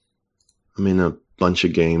I'm in a bunch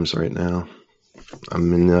of games right now.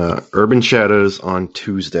 I'm in Urban Shadows on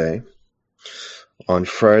Tuesday. On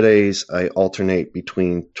Fridays, I alternate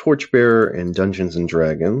between Torchbearer and Dungeons and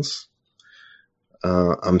Dragons.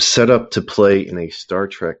 I'm set up to play in a Star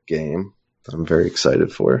Trek game that I'm very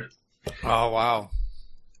excited for. Oh, wow.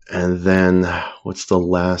 And then, what's the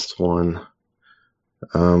last one?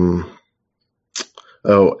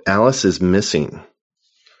 Alice is Missing,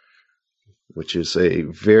 which is a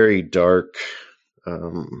very dark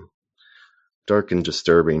and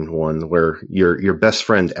disturbing one where your best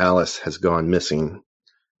friend Alice has gone missing,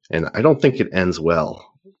 and I don't think it ends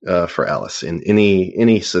well for Alice in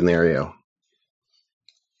any scenario.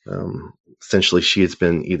 Essentially, she has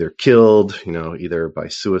been either killed, either by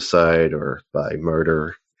suicide or by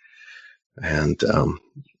murder, and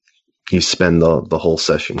you spend the whole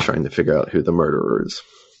session trying to figure out who the murderer is.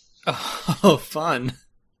 Oh, fun.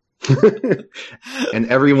 And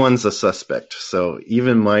everyone's a suspect, so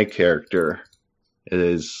even my character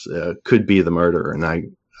could be the murderer, and I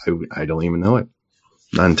don't even know it.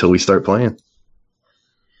 Not until we start playing.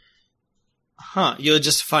 Huh. You'll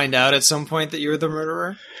just find out at some point that you're the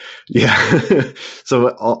murderer? Yeah. So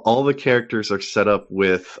all the characters are set up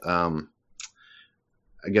with, I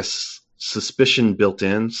guess, suspicion built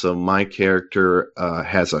in. So my character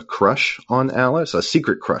has a crush on Alice, a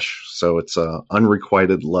secret crush. So it's a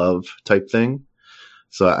unrequited love type thing.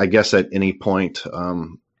 So I guess at any point,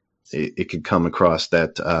 it could come across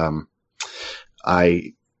that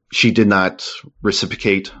she did not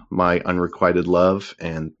reciprocate my unrequited love,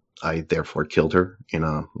 and I therefore killed her in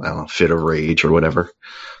a fit of rage or whatever.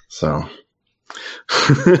 So.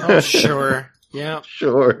 Oh, sure. Yeah.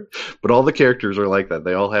 Sure. But all the characters are like that.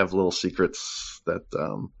 They all have little secrets that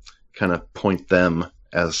kind of point them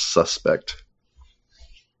as suspect.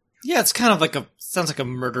 Yeah, it's kind of sounds like a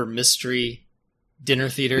murder mystery dinner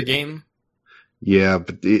theater game. Yeah,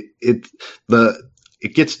 but it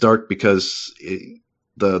gets dark because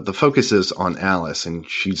the focus is on Alice, and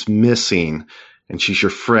she's missing, and she's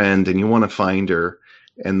your friend, and you want to find her.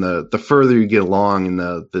 And the further you get along in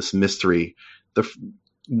this mystery,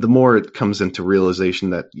 the more it comes into realization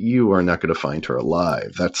that you are not going to find her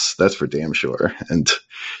alive. That's for damn sure. And it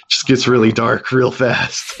just gets really dark real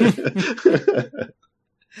fast.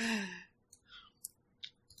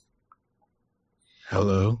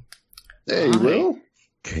 Hello. Hey, Will.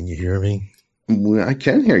 Can you hear me? Well, I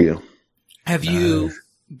can hear you. Have you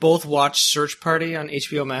both watched Search Party on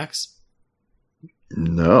HBO Max?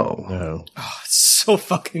 No. Oh, it's so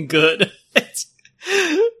fucking good.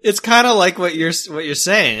 It's kind of like what you're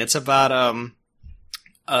saying. It's about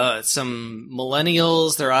some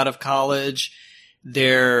millennials. They're out of college.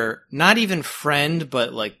 Their not even friend,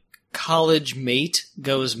 but like college mate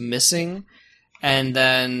goes missing, and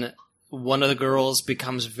then one of the girls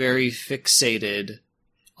becomes very fixated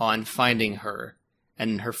on finding her,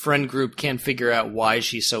 and her friend group can't figure out why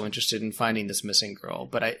she's so interested in finding this missing girl.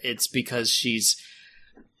 But it's because she's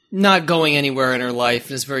not going anywhere in her life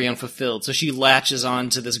and is very unfulfilled. So she latches on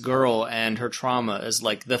to this girl, and her trauma is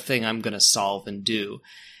like the thing I'm going to solve and do.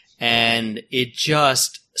 And it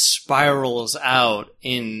just spirals out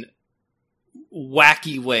in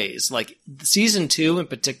wacky ways. Like season 2 in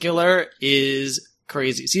particular is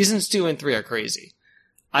crazy. Seasons 2 and 3 are crazy.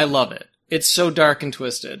 I love it. It's so dark and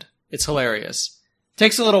twisted. It's hilarious.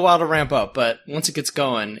 Takes a little while to ramp up, but once it gets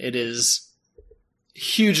going, it is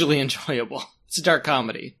hugely enjoyable. It's a dark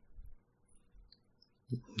comedy.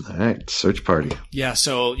 All right, Search Party. Yeah,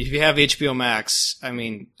 so if you have HBO Max,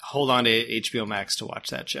 hold on to HBO Max to watch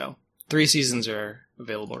that show. 3 seasons are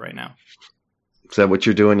available right now. Is that what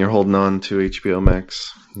you're doing? You're holding on to HBO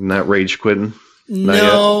Max? Not rage quitting?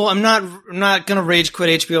 No, I'm not gonna rage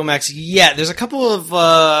quit HBO Max yet. There's a couple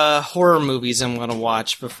of horror movies I'm gonna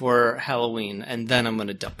watch before Halloween, and then I'm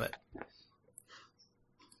gonna dump it.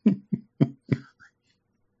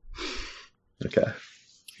 Okay.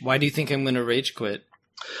 Why do you think I'm gonna rage quit?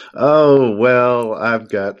 Oh, well, I've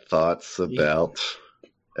got thoughts about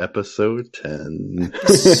episode 10.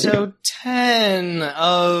 Episode 10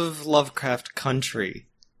 of Lovecraft Country.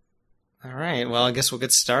 All right, well, I guess we'll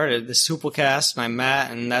get started. This is Hooplecast, and I'm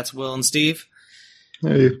Matt, and that's Will and Steve.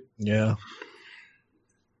 Hey. Yeah.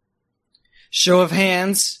 Show of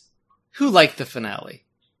hands, who liked the finale?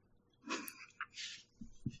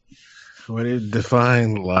 What did it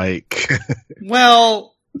define like?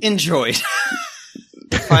 Well, enjoyed.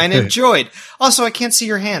 Define enjoyed. Also, I can't see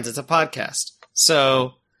your hands. It's a podcast.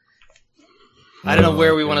 So, I don't know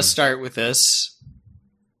where we want to start with this.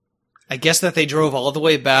 I guess that they drove all the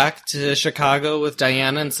way back to Chicago with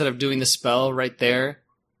Diana instead of doing the spell right there.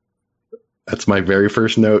 That's my very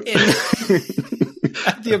first note.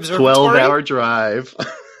 at the observatory. 12-hour drive.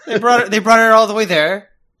 They brought her all the way there,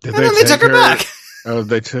 and then they took her back. Oh,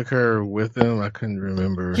 they took her with them? I couldn't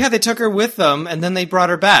remember. Yeah, they took her with them, and then they brought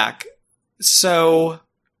her back. So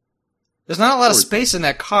there's not a lot of space in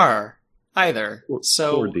that car either.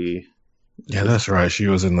 So 4D. Yeah, that's right. She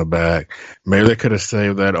was in the back. Maybe they could have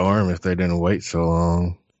saved that arm if they didn't wait so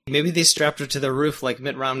long. maybe they strapped her to the roof like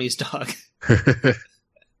Mitt Romney's dog.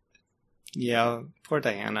 Yeah, poor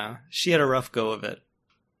Diana. She had a rough go of it.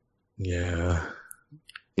 Yeah.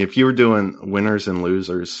 If you were doing winners and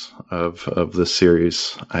losers of this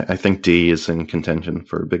series, I think Dee is in contention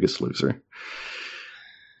for biggest loser.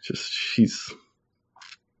 Just she's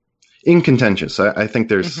in contention. So I think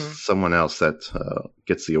there's someone else that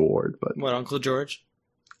gets the award. But What, Uncle George?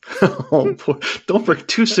 oh, don't break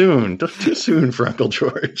too soon. Too soon for Uncle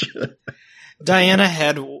George. Diana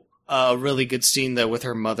had a really good scene though with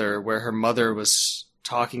her mother, where her mother was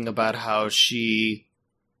talking about how she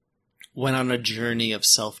went on a journey of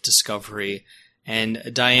self-discovery,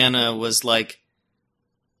 and Diana was like,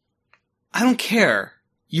 I don't care.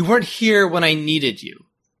 You weren't here when I needed you.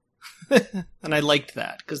 And I liked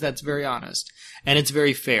that, because that's very honest. And it's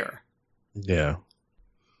very fair. Yeah.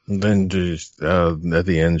 And then just at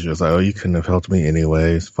the end, she was like, oh, you couldn't have helped me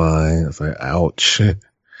anyway. It's fine. It's like, ouch.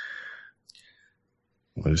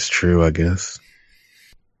 But it's true, I guess.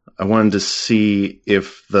 I wanted to see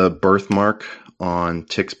if the birthmark on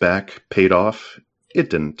Tick's back paid off. It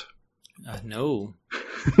didn't. No.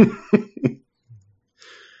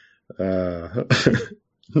 Not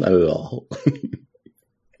at all.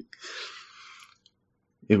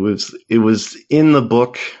 It was in the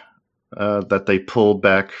book that they pulled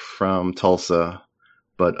back from Tulsa,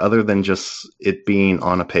 but other than just it being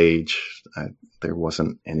on a page, there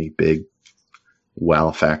wasn't any big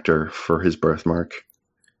wow factor for his birthmark.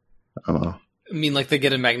 I don't know. I mean, like they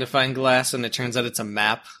get a magnifying glass and it turns out it's a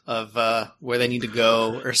map of where they need to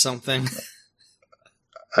go or something.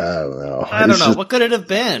 I don't know. I don't know. What could it have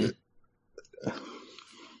been?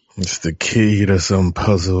 It's the key to some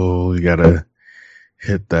puzzle. You gotta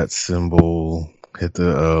hit that symbol, hit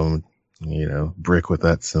the, brick with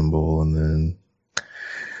that symbol, and then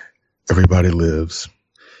everybody lives.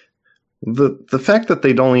 The fact that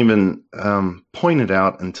they don't even point it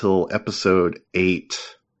out until episode 8.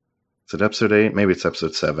 Is it episode 8? Maybe it's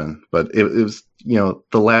episode 7. But it was, the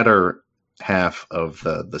latter half of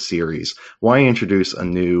the series. Why introduce a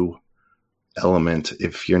new element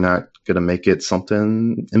if you're not going to make it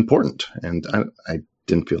something important? And I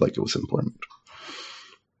didn't feel like it was important.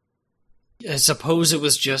 I suppose it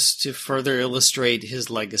was just to further illustrate his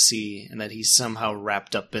legacy and that he's somehow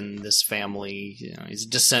wrapped up in this family. He's a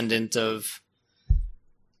descendant of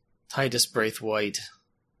Titus Braithwaite,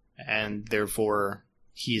 and therefore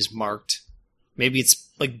he's marked. Maybe it's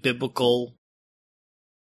like biblical.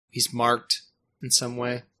 He's marked in some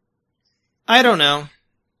way. I don't know.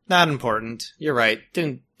 Not important. You're right.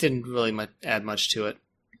 Didn't really add much to it.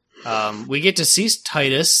 We get to see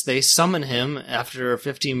Titus. They summon him after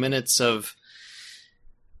 15 minutes of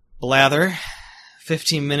blather.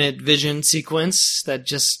 15-minute vision sequence that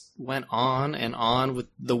just went on and on with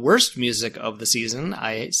the worst music of the season.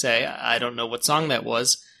 I don't know what song that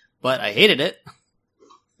was, but I hated it.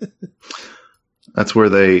 That's where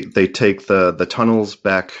they take the tunnels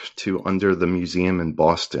back to under the museum in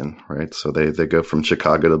Boston, right? So they go from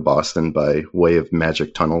Chicago to Boston by way of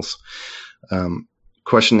magic tunnels.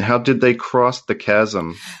 Question, how did they cross the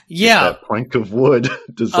chasm? Yeah. With that plank of wood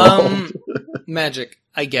dissolved. Magic,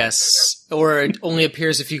 I guess. Or it only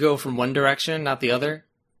appears if you go from one direction, not the other.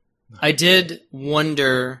 I did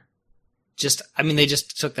wonder, they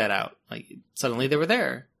just took that out. Like, suddenly they were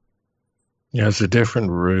there. Yeah, it's a different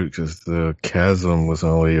route because the chasm was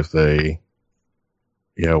only if they,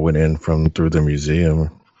 went in through the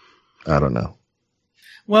museum. I don't know.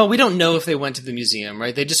 Well, we don't know if they went to the museum,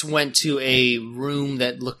 right? They just went to a room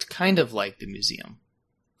that looked kind of like the museum.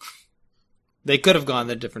 They could have gone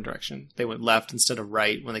in a different direction. They went left instead of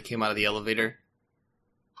right when they came out of the elevator.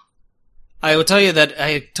 I will tell you that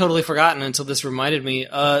I had totally forgotten until this reminded me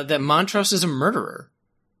that Montrose is a murderer.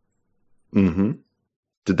 Mm-hmm.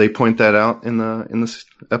 Did they point that out in this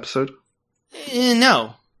episode?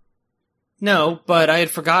 No, but I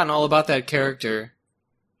had forgotten all about that character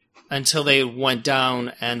until they went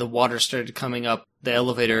down and the water started coming up the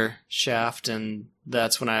elevator shaft, and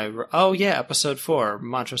that's when episode 4,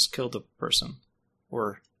 Montrose killed a person,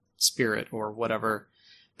 or spirit, or whatever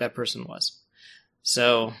that person was.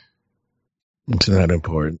 So it's not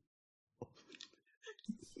important.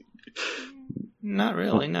 Not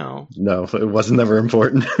really, no. No, it wasn't ever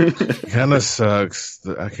important. Kind of sucks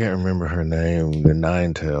that I can't remember her name, the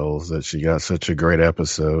Ninetales, that she got such a great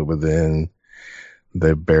episode, but then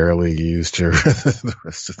they barely used her the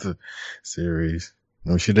rest of the series. I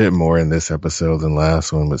mean, she did more in this episode than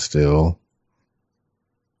last one, but still.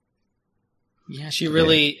 Yeah, she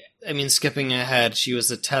really, I mean, skipping ahead, she was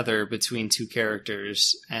a tether between two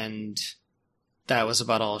characters, and that was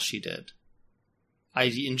about all she did. I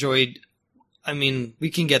enjoyed, I mean, we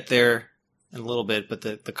can get there in a little bit, but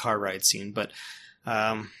the car ride scene, but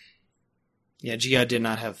yeah, Gia did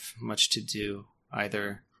not have much to do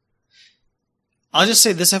either. I'll just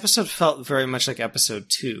say this episode felt very much like episode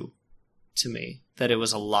 2 to me, that it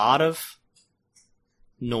was a lot of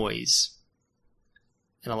noise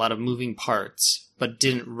and a lot of moving parts, but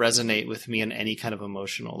didn't resonate with me on any kind of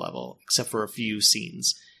emotional level, except for a few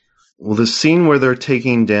scenes. Well, the scene where they're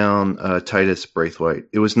taking down Titus Braithwaite,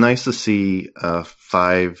 it was nice to see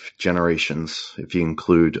 5 generations, if you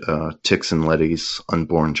include Tix and Letty's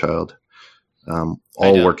unborn child,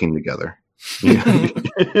 all working together. Yeah.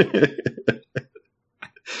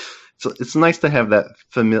 So it's nice to have that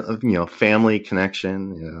family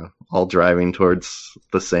connection, all driving towards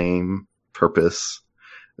the same purpose.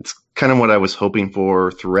 It's kind of what I was hoping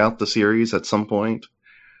for throughout the series at some point.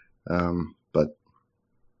 But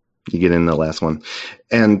you get in the last one.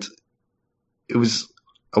 And I was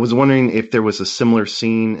wondering if there was a similar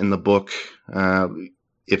scene in the book,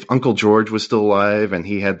 if Uncle George was still alive and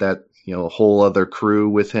he had that, whole other crew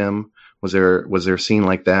with him. Was there a scene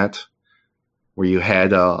like that where you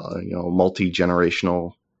had a,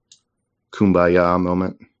 multi-generational kumbaya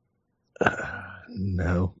moment?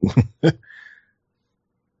 No.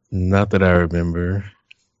 Not that I remember.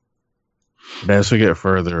 But as we get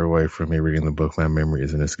further away from me reading the book, my memory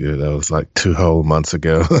isn't as good. That was like 2 whole months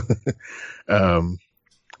ago.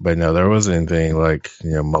 But no, there wasn't anything like,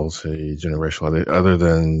 multi-generational other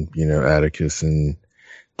than, Atticus and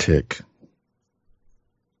Tick.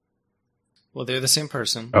 Well, they're the same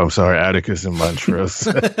person. Oh, I'm sorry, Atticus and Montrose.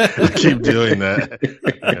 I keep doing that.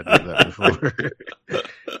 I did that before.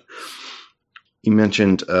 You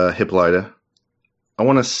mentioned Hippolyta. I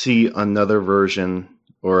want to see another version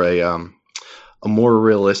or a more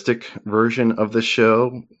realistic version of the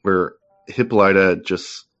show where Hippolyta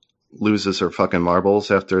just loses her fucking marbles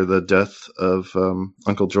after the death of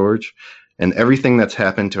Uncle George, and everything that's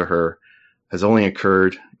happened to her has only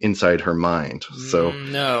occurred inside her mind. So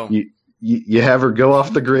no. You have her go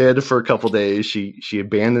off the grid for a couple days. She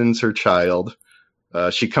abandons her child.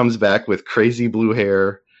 She comes back with crazy blue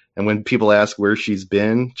hair, and when people ask where she's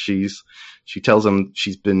been, she tells them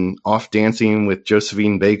she's been off dancing with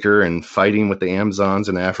Josephine Baker and fighting with the Amazons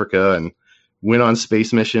in Africa, and went on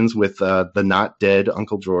space missions with the not dead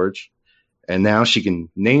Uncle George. And now she can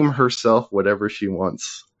name herself whatever she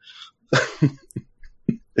wants.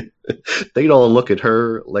 They'd all look at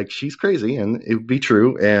her like she's crazy, and it would be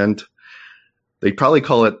true. And they'd probably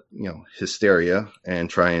call it, hysteria and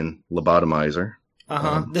try and lobotomize her.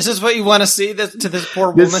 This is what you want to see to this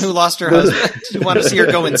poor woman who lost her husband. You want to see her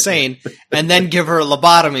go insane and then give her a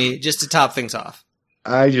lobotomy just to top things off.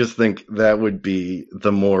 I just think that would be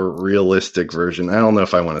the more realistic version. I don't know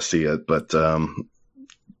if I want to see it, but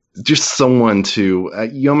just someone to...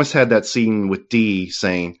 you almost had that scene with Dee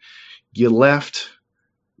saying, you left,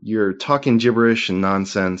 you're talking gibberish and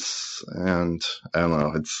nonsense, and I don't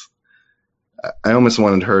know, I almost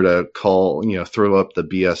wanted her to throw up the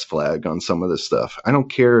BS flag on some of this stuff. I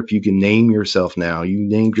don't care if you can name yourself now. You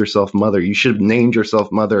named yourself Mother. You should have named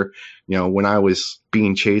yourself Mother, when I was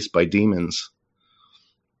being chased by demons.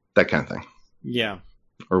 That kind of thing. Yeah.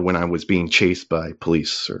 Or when I was being chased by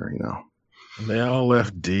police or, They all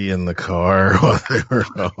left Dee in the car while they were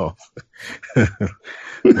off. They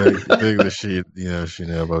think that she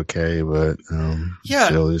knew okay, but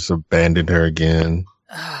still just abandoned her again.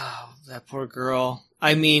 Oh, that poor girl.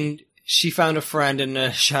 I mean, she found a friend in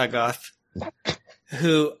Shaggoth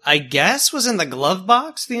who I guess was in the glove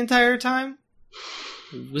box the entire time.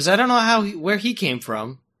 I don't know where he came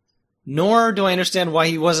from, nor do I understand why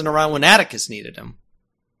he wasn't around when Atticus needed him.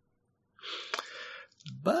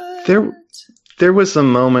 But there was a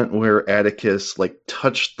moment where Atticus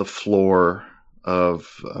touched the floor of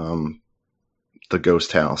the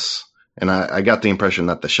ghost house. And I got the impression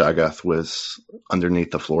that the Shaggoth was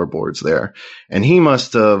underneath the floorboards there. And he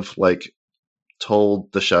must have,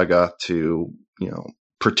 told the Shaggoth to,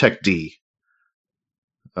 protect Dee.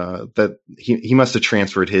 That he must have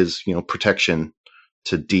transferred his, protection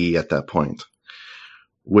to Dee at that point.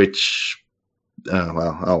 Which,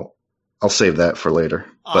 I'll I'll save that for later.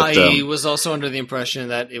 But, I was also under the impression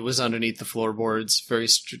that it was underneath the floorboards.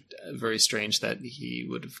 Very strange that he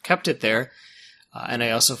would have kept it there. And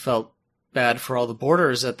I also felt bad for all the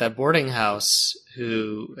boarders at that boarding house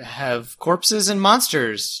who have corpses and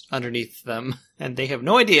monsters underneath them, and they have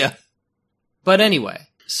no idea. But anyway,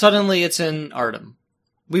 suddenly it's in Artem.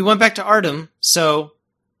 We went back to Artem, so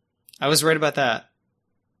I was right about that.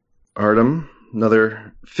 Artem,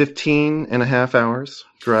 another 15 and a half hours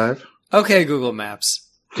drive. Okay, Google Maps.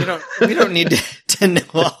 We don't need to know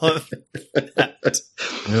all of that.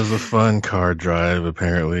 It was a fun car drive,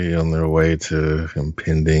 apparently, on their way to an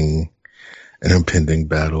impending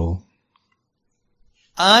battle.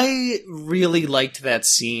 I really liked that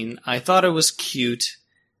scene. I thought it was cute.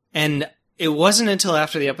 And it wasn't until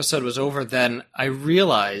after the episode was over then I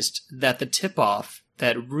realized that the tip-off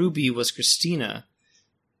that Ruby was Christina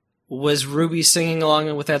was Ruby singing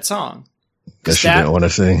along with that song. That she didn't want to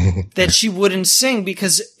sing. That she wouldn't sing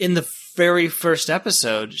because in the very first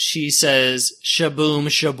episode, she says, shaboom,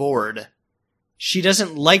 shaboard. She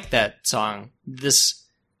doesn't like that song. This,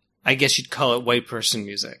 I guess you'd call it white person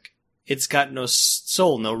music. It's got no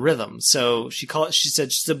soul, no rhythm. So she said,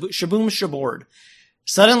 shaboom, shaboard.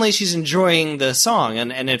 Suddenly she's enjoying the song.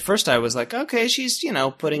 And at first I was like, okay, she's,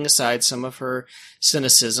 putting aside some of her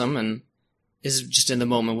cynicism and is just in the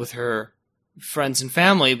moment with her friends and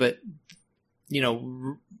family. But,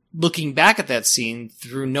 looking back at that scene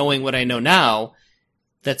through knowing what I know now,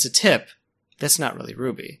 that's a tip. That's not really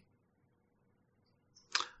Ruby.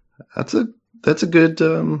 That's a good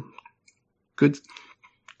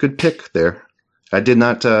pick there. I did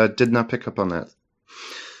not pick up on that.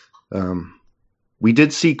 We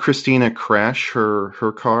did see Christina crash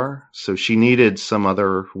her car, so she needed some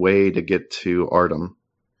other way to get to Artem.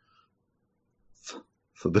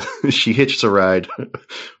 So she hitched a ride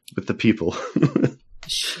with the people.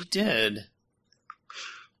 She did.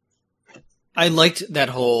 I liked that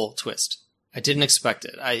whole twist. I didn't expect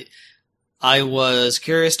it. I was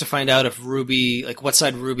curious to find out if Ruby, what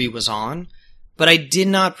side Ruby was on, but I did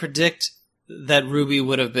not predict that Ruby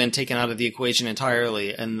would have been taken out of the equation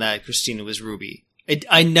entirely and that Christina was Ruby.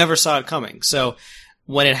 I never saw it coming. So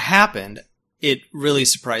when it happened, it really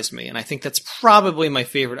surprised me. And I think that's probably my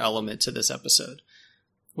favorite element to this episode,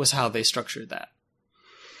 was how they structured that.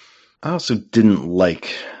 I also didn't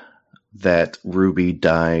like that Ruby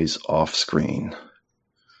dies off screen.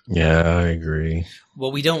 Yeah, I agree.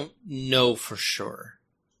 Well, we don't know for sure.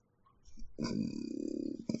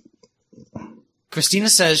 Christina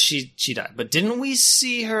says she died, but didn't we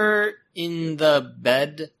see her in the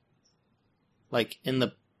bed? In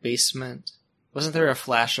the basement? Wasn't there a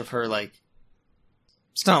flash of her,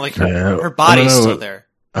 it's not like her body's still there.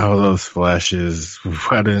 All those flashes,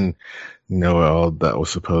 I didn't know what all that was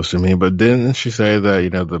supposed to mean, but didn't she say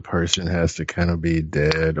that, the person has to kind of be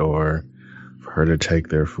dead or for her to take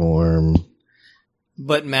their form?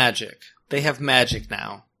 But magic. They have magic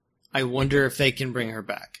now. I wonder if they can bring her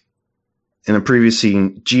back. In a previous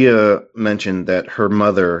scene, Gia mentioned that her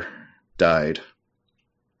mother died.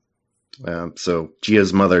 So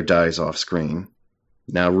Gia's mother dies off screen.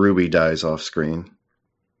 Now Ruby dies off screen.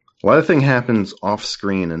 A lot of things happens off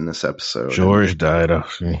screen in this episode. George died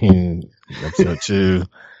off screen. Episode 2.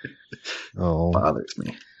 Oh, bothers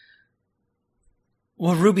me.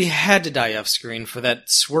 Well, Ruby had to die off screen for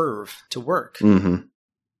that swerve to work. Mm-hmm.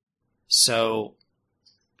 So,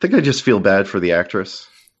 I think I just feel bad for the actress.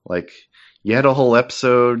 You had a whole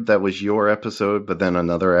episode that was your episode, but then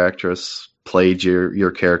another actress played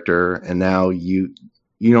your character, and now you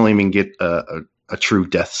don't even get a true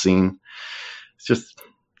death scene. It's just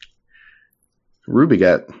Ruby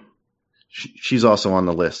she's also on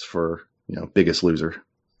the list for Biggest Loser.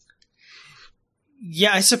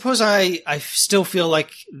 Yeah, I suppose I still feel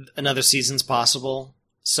like another season's possible.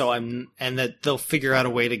 And that they'll figure out a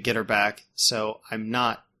way to get her back. So I'm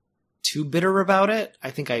not too bitter about it. I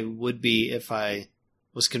think I would be if I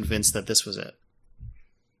was convinced that this was it.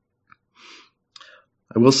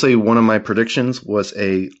 I will say one of my predictions was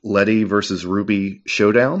a Letty versus Ruby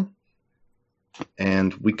showdown.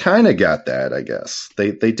 And we kind of got that, I guess.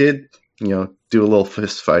 They did, do a little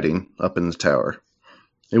fist fighting up in the tower.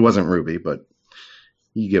 It wasn't Ruby, but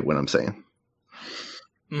you get what I'm saying.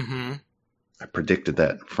 Mm-hmm. I predicted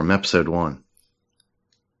that from episode 1.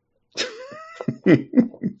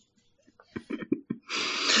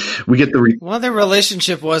 We get the their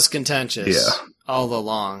relationship was contentious. Yeah. All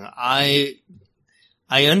along. I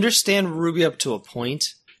understand Ruby up to a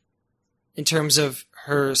point in terms of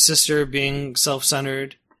her sister being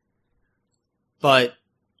self-centered, but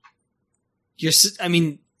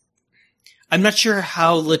I'm not sure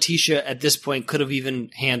how Letitia at this point could have even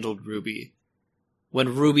handled Ruby.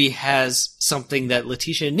 When Ruby has something that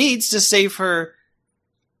Letitia needs to save her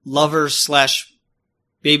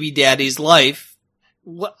lover/baby daddy's life,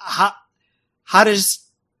 how does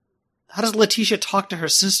Letitia talk to her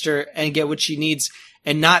sister and get what she needs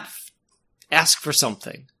and not ask for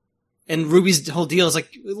something? And Ruby's whole deal is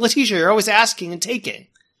like, Letitia, you're always asking and taking.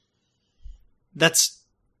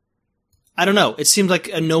 I don't know. It seemed like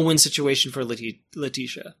a no-win situation for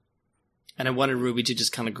Letitia. And I wanted Ruby to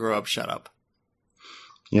just kind of grow up, shut up.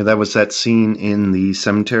 Yeah, that was that scene in the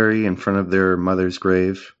cemetery in front of their mother's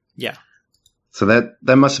grave. Yeah. So that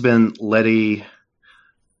must have been Letty.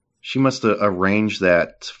 She must have arranged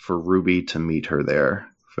that for Ruby to meet her there,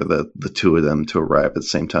 for the two of them to arrive at the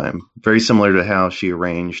same time. Very similar to how she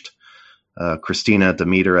arranged Christina to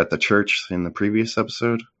meet her at the church in the previous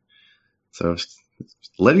episode. So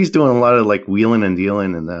Letty's doing a lot of like wheeling and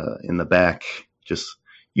dealing in the back. Just,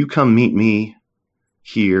 you come meet me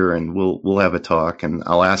here and we'll have a talk and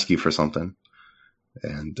I'll ask you for something.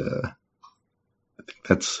 And I think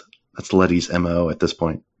that's Letty's MO at this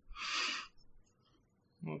point.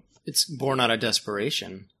 It's born out of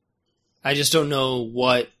desperation. I just don't know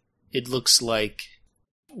what it looks like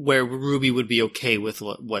where Ruby would be okay with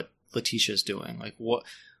what Letitia's doing. Like, what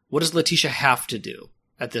does Letitia have to do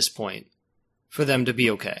at this point for them to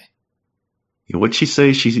be okay? What'd she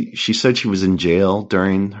say? She said she was in jail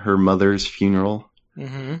during her mother's funeral.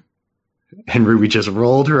 Mm-hmm. And Ruby just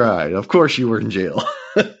rolled her eye. Of course you were in jail.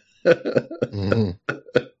 Mm-hmm.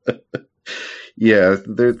 Yeah,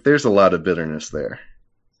 there's a lot of bitterness there.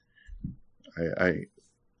 I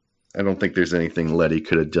don't think there's anything Letty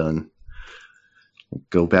could have done.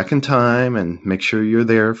 Go back in time and make sure you're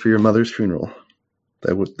there for your mother's funeral.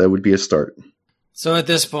 That would be a start. So at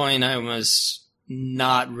this point, I was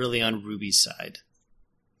not really on Ruby's side.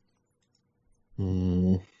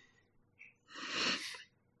 Mm.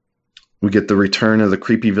 We get the return of the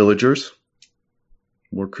creepy villagers.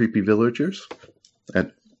 More creepy villagers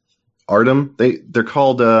at Artem. They're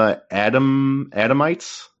called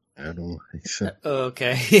Adamites. Adam.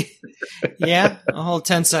 Okay. Yeah, I'll hold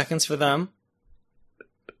 10 seconds for them.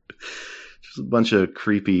 Just a bunch of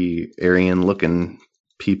creepy Aryan-looking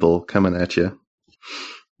people coming at you.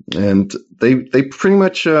 And they pretty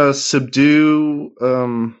much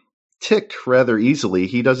subdue Tick rather easily.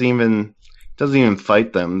 He doesn't even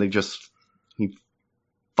fight them. He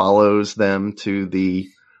follows them to the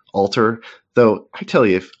altar. Though I tell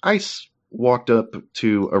you, if I walked up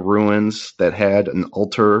to a ruins that had an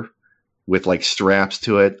altar with like straps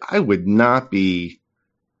to it, I would not be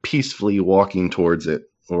peacefully walking towards it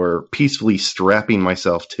or peacefully strapping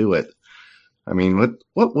myself to it. I mean,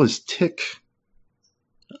 what was Tick?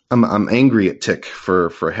 I'm angry at Tick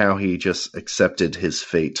for how he just accepted his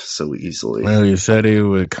fate so easily. Well, he said he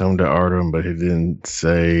would come to Artem, but he didn't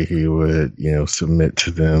say he would, submit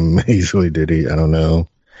to them easily, did he? I don't know.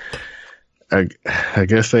 I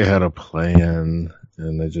guess they had a plan,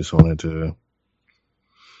 and they just wanted to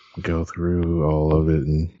go through all of it,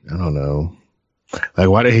 and I don't know. Like,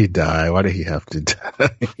 why did he die? Why did he have to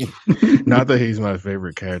die? Not that he's my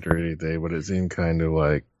favorite character or anything, but it seemed kind of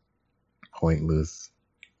like pointless.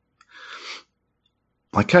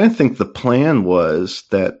 I kind of think the plan was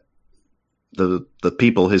that the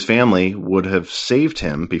people, his family, would have saved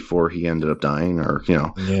him before he ended up dying, or Yeah.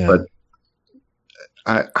 But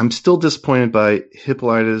I'm still disappointed by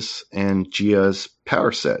Hippolyta's and Gia's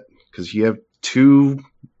power set, because you have two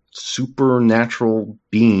supernatural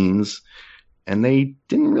beings, and they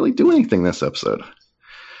didn't really do anything this episode.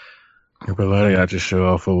 Hippolyta got to show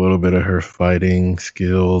off a little bit of her fighting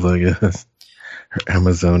skills, I guess. Her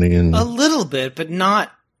Amazonian. A little bit, but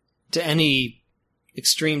not to any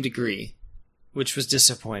extreme degree, which was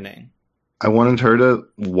disappointing. I wanted her to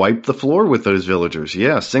wipe the floor with those villagers.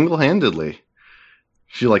 Yeah, single-handedly.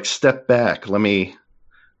 She step back. Let me,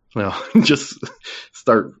 just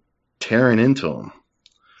start tearing into them.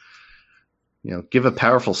 Give a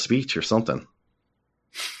powerful speech or something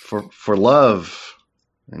for love,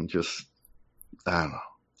 and just, I don't know.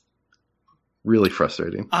 Really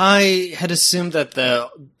frustrating. I had assumed that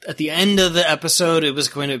at the end of the episode, it was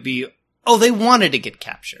going to be, they wanted to get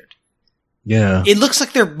captured. Yeah. It looks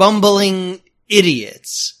like they're bumbling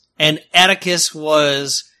idiots. And Atticus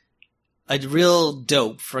was a real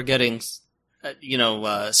dope for getting,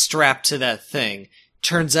 strapped to that thing.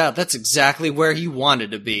 Turns out that's exactly where he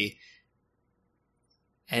wanted to be.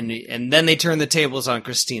 And then they turn the tables on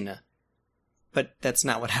Christina. But that's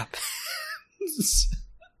not what happens.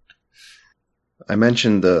 I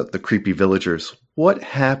mentioned the creepy villagers. What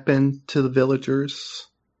happened to the villagers?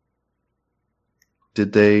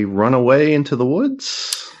 did they run away into the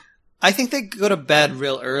woods? I think they go to bed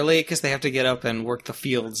real early because they have to get up and work the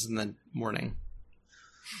fields in the morning.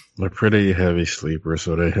 They're pretty heavy sleepers,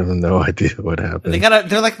 so they have no idea what happened.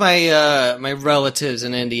 They're like my my relatives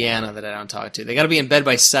in Indiana that I don't talk to. They gotta be in bed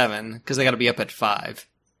by 7 because they gotta be up at 5.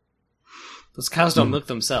 Those cows don't milk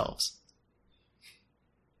themselves.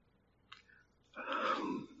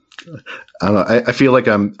 I don't know. I feel like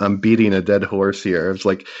I'm beating a dead horse here. It's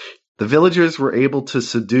like the villagers were able to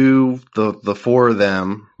subdue the 4 of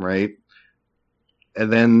them, right?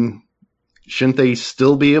 And then shouldn't they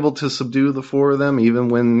still be able to subdue the 4 of them, even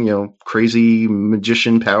when crazy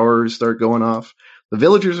magician powers start going off? The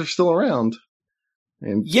villagers are still around.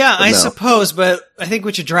 I suppose, but I think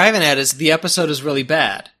what you're driving at is the episode is really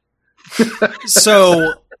bad.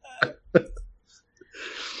 So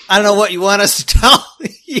I don't know what you want us to tell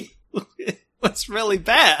you. What's really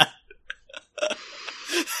bad?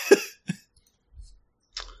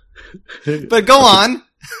 But go on.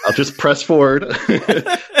 I'll just press forward.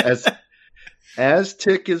 As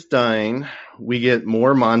Tick is dying, we get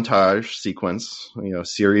more montage sequence,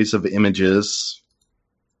 series of images.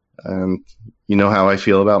 You know how I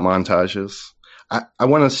feel about montages. I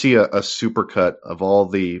want to see a supercut of all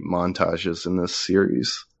the montages in this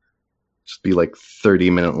series. Just be like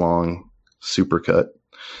 30-minute long supercut.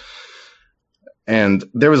 And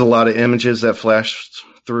there was a lot of images that flashed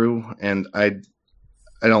through, and I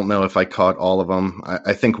don't know if I caught all of them.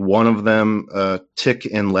 I think one of them, Tick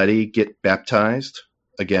and Letty get baptized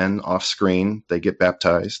again off screen. They get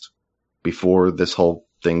baptized before this whole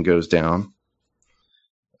thing goes down.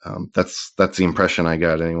 That's the impression I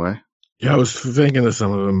got anyway. Yeah, I was thinking that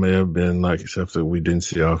some of them may have been like stuff that we didn't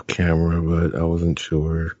see off camera, but I wasn't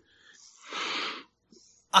sure.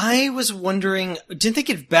 I was wondering, didn't they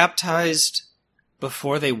get baptized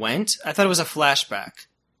before they went? I thought it was a flashback.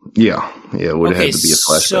 Yeah, it would have had to be a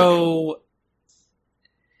flashback. So,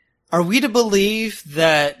 are we to believe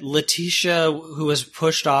that Letitia, who was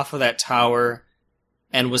pushed off of that tower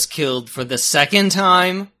and was killed for the second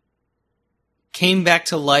time, came back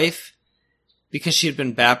to life because she had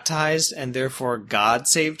been baptized and therefore God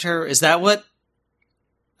saved her? Is that what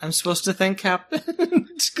I'm supposed to think happened?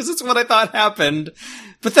 Because it's what I thought happened.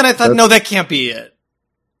 But then I thought, no, that can't be it.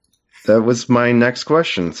 That was my next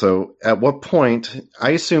question. So at what point,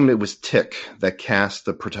 I assumed it was Tick that cast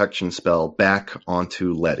the protection spell back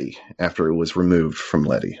onto Letty after it was removed from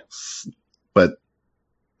Letty. But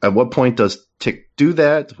at what point does Tick do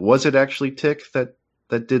that? Was it actually Tick that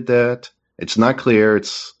did that? It's not clear.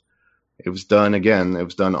 It was done again. It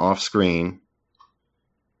was done off screen.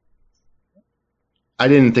 I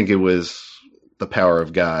didn't think it was the power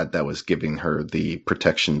of God that was giving her the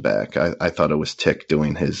protection back. I thought it was Tick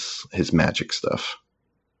doing his magic stuff.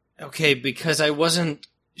 Okay, because I wasn't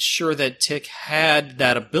sure that Tick had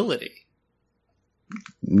that ability.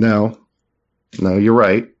 No, you're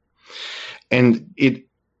right. And it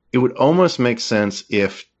would almost make sense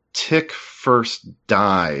if Tick first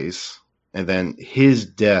dies and then his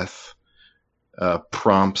death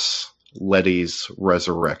prompts Letty's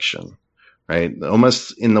resurrection. Right?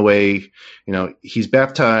 Almost in the way, he's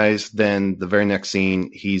baptized, then the very next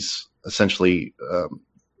scene, he's essentially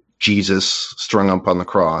Jesus strung up on the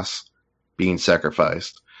cross, being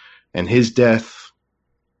sacrificed. And his death,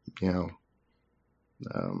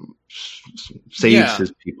 saves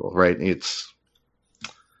his people, right?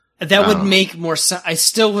 That would make more sense. I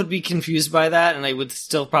still would be confused by that, and I would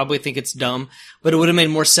still probably think it's dumb, but it would have made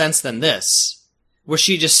more sense than this, where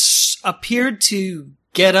she just appeared to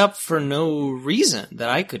get up for no reason that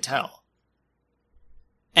I could tell.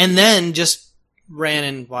 And then just ran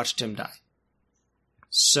and watched him die.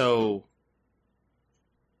 So,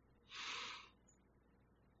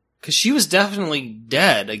 because she was definitely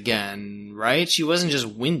dead again, right? She wasn't just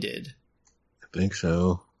winded. I think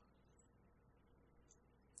so.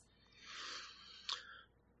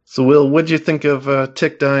 So, Will, what'd you think of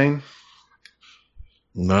Tick dying?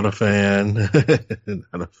 Not a fan.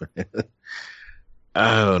 Not a fan.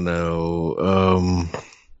 I don't know.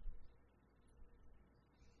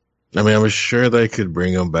 I'm sure they could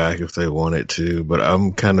bring him back if they wanted to, but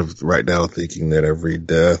I'm kind of right now thinking that every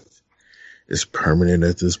death is permanent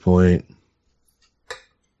at this point.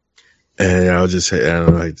 And I'll just say, I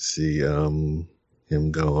don't like to see him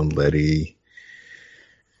go on Letty.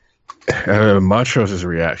 Montrose's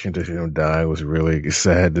reaction to him die was really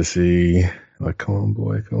sad to see. Like, come on,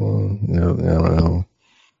 boy, come on. I don't know.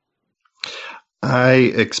 I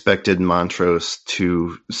expected Montrose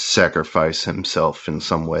to sacrifice himself in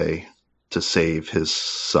some way to save his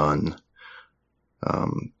son,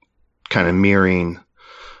 kind of mirroring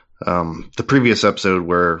the previous episode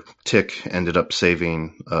where Tick ended up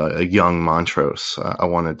saving a young Montrose. I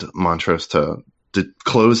wanted Montrose to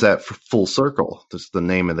close that full circle. That's the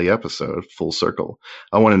name of the episode, Full Circle.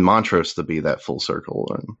 I wanted Montrose to be that full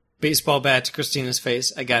circle. And baseball bat to Christina's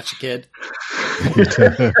face. I got you, kid.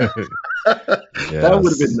 That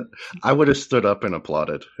would have been. I would have stood up and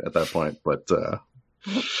applauded at that point, but.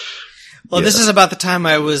 This is about the time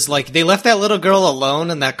I was like, they left that little girl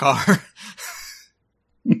alone in that car.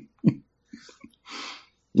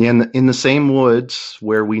 Yeah, in the same woods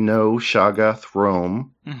where we know Shoggoth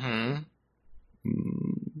roam. Mm-hmm.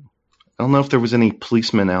 I don't know if there was any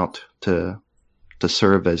policemen out to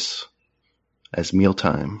serve as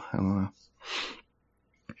mealtime. I don't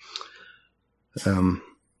know.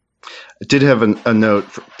 I did have a note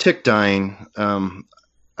for Tick dying. I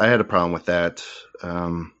had a problem with that.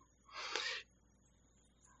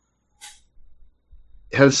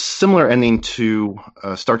 It has a similar ending to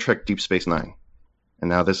Star Trek Deep Space Nine. And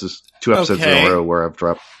now this is 2 episodes in a row where I've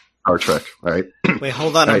dropped Star Trek, all right? Wait,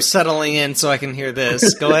 hold on. I'm settling in so I can hear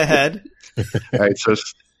this. Go ahead. All right, so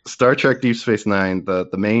Star Trek Deep Space Nine, the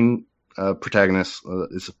main protagonist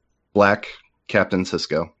is black Captain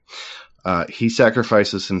Sisko. He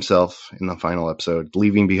sacrifices himself in the final episode,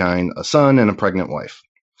 leaving behind a son and a pregnant wife.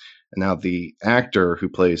 And now the actor who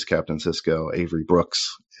plays Captain Sisko, Avery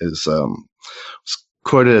Brooks, is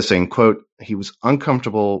quoted as saying, quote, he was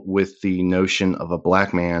uncomfortable with the notion of a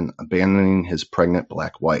black man abandoning his pregnant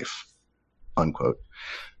black wife, unquote,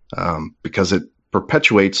 because it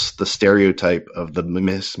perpetuates the stereotype of the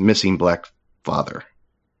missing black father.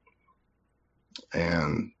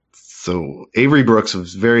 And so Avery Brooks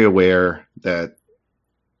was very aware that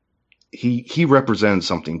he represented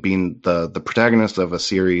something, being the protagonist of a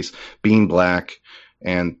series, being black,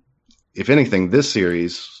 and if anything, this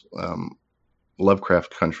series, Lovecraft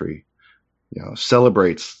Country,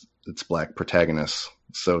 celebrates its black protagonists.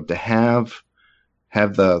 So to have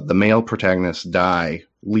the male protagonist die,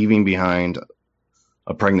 leaving behind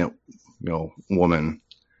a pregnant, woman,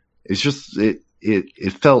 it's just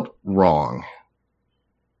it felt wrong.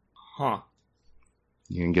 Huh?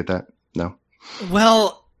 You didn't get that? No.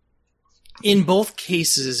 Well, in both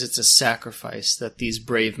cases, it's a sacrifice that these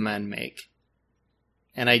brave men make,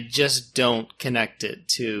 and I just don't connect it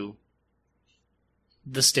to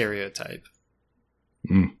the stereotype.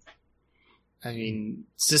 I mean,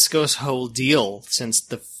 Sisko's whole deal since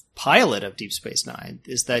the pilot of Deep Space Nine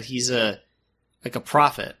is that he's a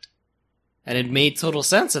prophet, and it made total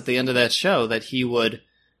sense at the end of that show that he would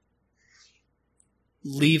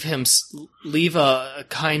leave a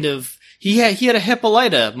kind of he had a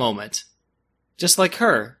Hippolyta moment, just like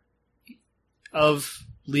her, of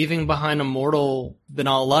leaving behind a mortal,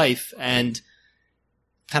 banal life and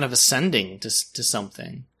kind of ascending to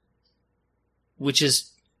something, which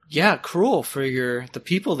is, cruel for the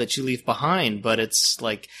people that you leave behind. But it's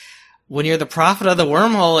like, when you're the prophet of the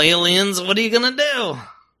wormhole, aliens, what are you gonna do?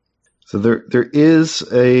 So there is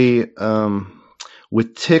a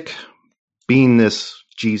with Tick being this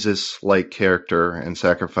Jesus-like character and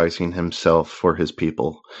sacrificing himself for his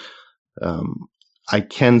people. Do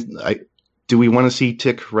we want to see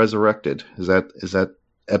Tick resurrected? Is that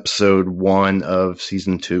episode 1 of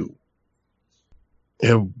season 2?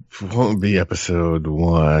 It won't be episode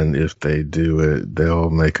 1 if they do it. They'll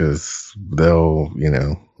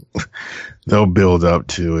build up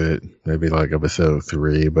to it, maybe like episode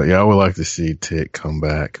 3. But yeah, I would like to see Tick come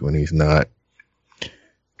back when he's not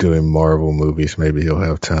doing Marvel movies. Maybe he'll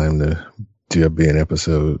have time to be in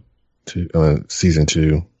episode 2, season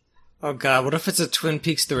 2. Oh God, what if it's a Twin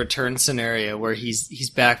Peaks: The Return scenario where he's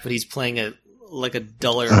back, but he's playing a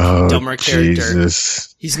dumber character.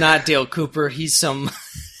 Jesus. He's not Dale Cooper. He's some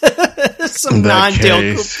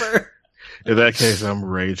non-Dale Cooper. In that case, I'm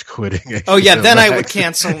rage quitting. Oh yeah, then I would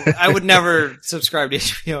cancel. I would never subscribe to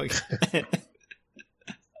HBO again.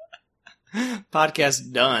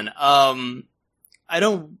 Podcast done. I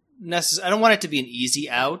don't want it to be an easy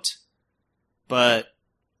out, but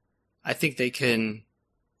I think they can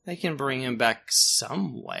bring him back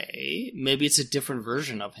some way. Maybe it's a different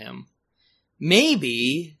version of him.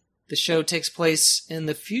 Maybe the show takes place in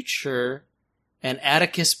the future and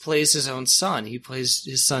Atticus plays his own son. He plays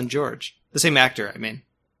his son George. The same actor, I mean.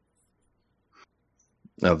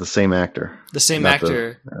 No, the same actor. The same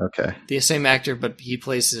actor. Okay. The same actor, but he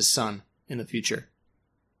plays his son in the future.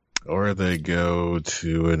 Or they go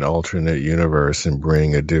to an alternate universe and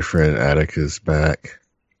bring a different Atticus back.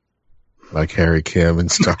 Like Harry Kim in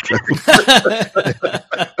Star Trek.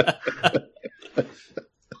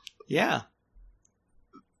 Yeah.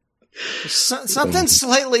 There's something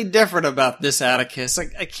slightly different about this Atticus.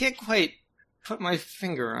 I can't quite put my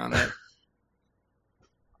finger on it.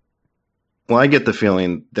 Well, I get the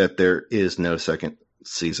feeling that there is no second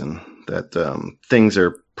season, that things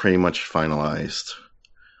are pretty much finalized.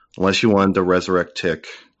 Unless you wanted to resurrect Tick.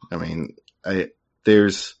 I mean,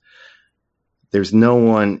 there's no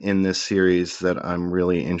one in this series that I'm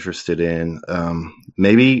really interested in.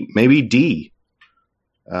 Maybe Dee.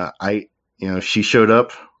 She showed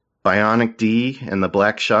up, Bionic Dee and the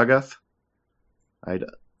Black Shoggoth.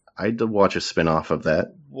 I'd watch a spinoff of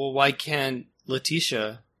that. Well, why can't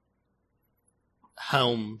Letitia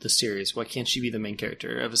helm the series? Why can't she be the main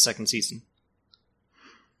character of a second season?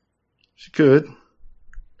 She could.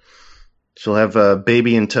 She'll have a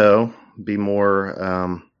baby in tow. Be more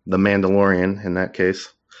the Mandalorian in that case.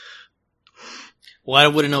 Well, I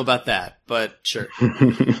wouldn't know about that, but sure.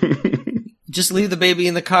 Just leave the baby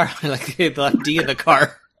in the car. Like they left Dee in the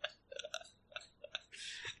car.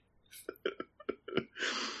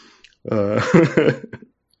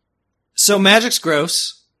 So magic's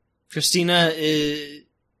gross. Christina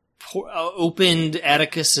opened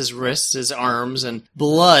Atticus's wrists, his arms, and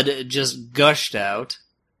blood just gushed out.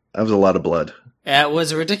 That was a lot of blood. It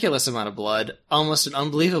was a ridiculous amount of blood, almost an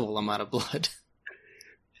unbelievable amount of blood.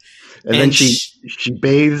 And then she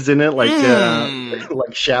bathes in it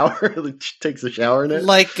like shower. She takes a shower in it,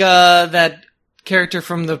 like that character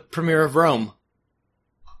from the premiere of Rome.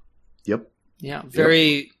 Yep. Yeah,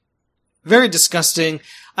 very, very disgusting.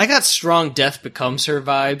 I got strong Death Becomes Her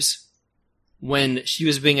vibes when she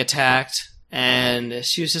was being attacked, and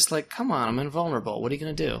she was just like, "Come on, I'm invulnerable. What are you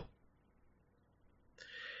gonna do?"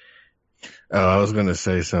 Oh, I was going to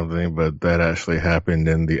say something, but that actually happened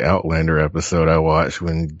in the Outlander episode I watched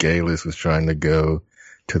when Galus was trying to go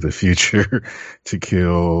to the future to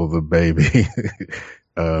kill the baby.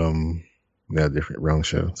 Wrong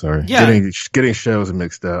show. Sorry. Yeah. Getting shows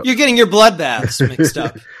mixed up. You're getting your bloodbaths mixed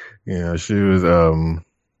up. Yeah, she was,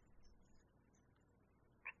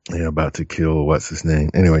 about to kill, what's his name?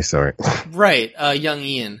 Anyway, sorry. Right. Young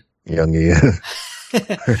Ian. Young Ian.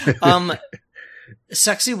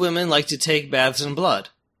 Sexy women like to take baths in blood.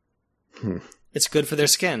 It's good for their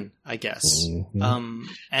skin, I guess. Mm-hmm.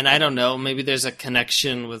 And I don't know, maybe there's a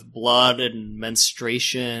connection with blood and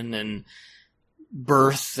menstruation and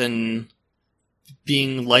birth and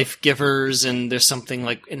being life givers, and there's something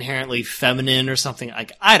like inherently feminine or something.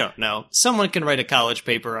 Like, I don't know. Someone can write a college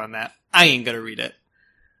paper on that. I ain't gonna read it.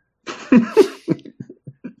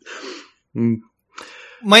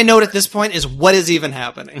 My note at this point is, what is even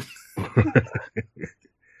happening?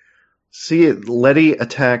 See, Letty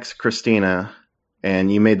attacks Christina,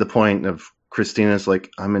 and you made the point of Christina's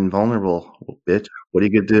like, I'm invulnerable, bitch. What are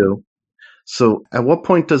you gonna do? So at what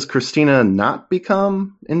point does Christina not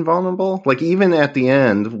become invulnerable? Like, even at the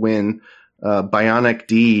end when Bionic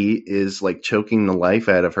Dee is like choking the life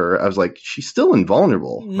out of her, I was like, she's still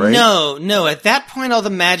invulnerable, right? No. At that point, all the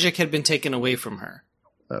magic had been taken away from her.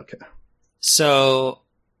 Okay. So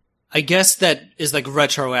I guess that is like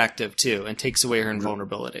retroactive too, and takes away her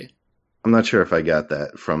invulnerability. I'm not sure if I got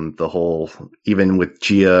that from the whole, even with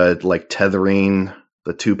Gia like tethering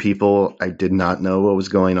the two people. I did not know what was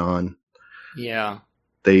going on. Yeah.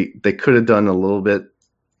 They could have done a little bit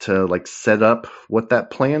to like set up what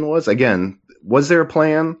that plan was. Again, was there a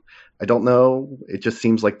plan? I don't know. It just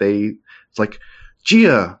seems like it's like,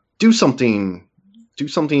 Gia, do something.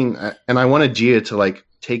 And I wanted Gia to like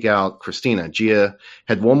take out Christina. Gia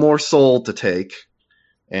had one more soul to take,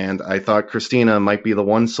 and I thought Christina might be the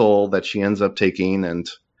one soul that she ends up taking, and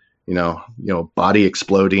body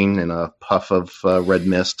exploding in a puff of red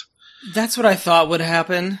mist. That's what I thought would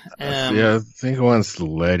happen. Yeah, I think once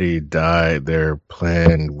Letty died, their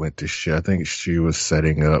plan went to shit. I think she was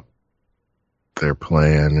setting up their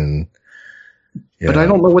plan, and but I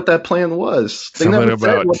don't know what that plan was. Something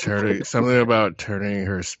about turning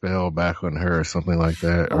her spell back on her, or something like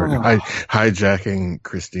that, or hijacking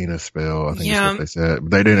Christina's spell. I think is what they said, but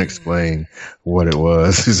they didn't explain what it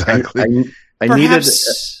was exactly.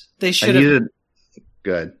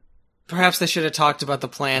 Good. Perhaps they should have talked about the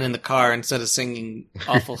plan in the car instead of singing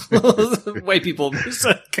awful white people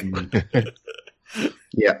music.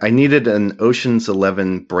 Yeah, I needed an Ocean's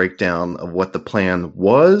 11 breakdown of what the plan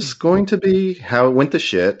was going to be, how it went to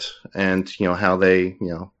shit, and how they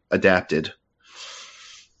adapted.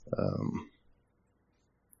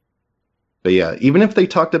 But yeah, even if they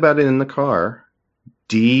talked about it in the car,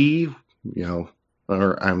 Ruby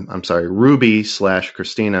 /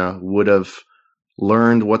 Christina would have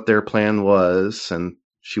learned what their plan was, and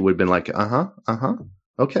she would have been like,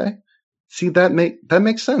 okay. See, that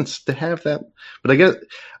makes sense to have that. But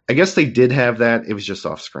I guess they did have that. It was just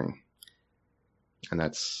off screen, and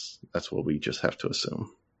that's what we just have to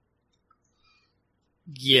assume.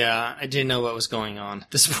 Yeah, I didn't know what was going on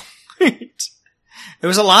at this point. There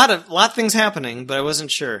was a lot of things happening, but I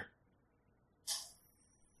wasn't sure.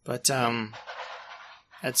 But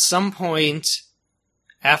at some point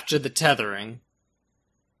after the tethering.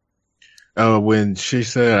 Oh, when she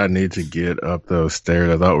said I need to get up those stairs,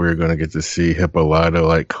 I thought we were going to get to see Hippolyta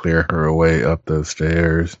like clear her way up those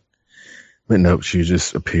stairs. But nope, she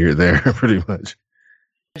just appeared there pretty much.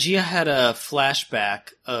 Gia had a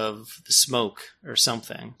flashback of the smoke or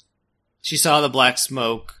something. She saw the black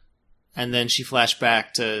smoke, and then she flashed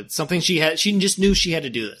back to something she had. She just knew she had to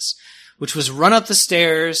do this, which was run up the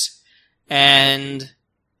stairs and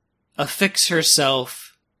affix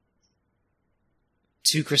herself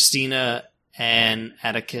to Christina and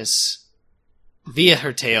Atticus via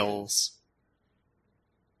her tails.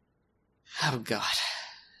 Oh, God.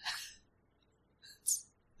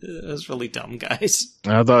 That was really dumb, guys.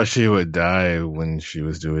 I thought she would die when she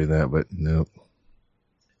was doing that, but nope.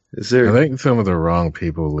 I think some of the wrong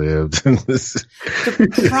people lived in this.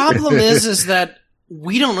 The problem is that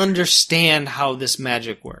we don't understand how this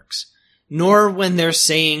magic works, nor when they're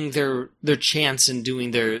saying their chants and doing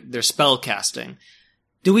their spell casting.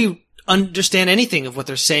 Do we understand anything of what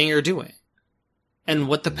they're saying or doing? And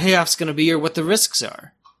what the payoff's going to be or what the risks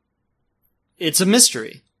are? It's a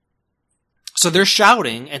mystery. So they're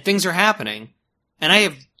shouting and things are happening, and I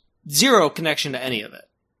have zero connection to any of it.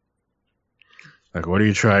 Like, what are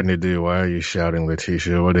you trying to do? Why are you shouting,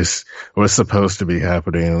 Letitia? What's supposed to be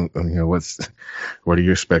happening? You know, what are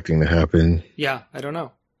you expecting to happen? Yeah, I don't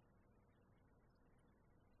know.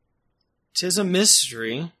 'Tis a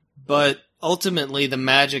mystery, but ultimately the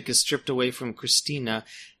magic is stripped away from Christina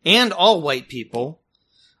and all white people,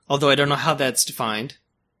 although I don't know how that's defined.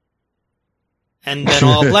 And then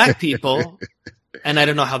all black people, and I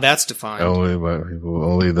don't know how that's defined. Only black people,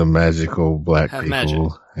 only the magical black have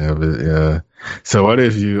people have it. Yeah. So what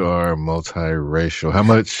if you are multiracial? How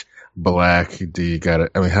much black do you got?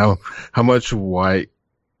 I mean, how much white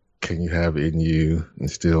can you have in you and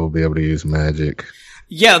still be able to use magic?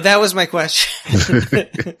 Yeah, that was my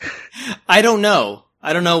question. I don't know.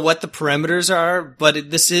 I don't know what the parameters are, but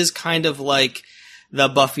this is kind of like the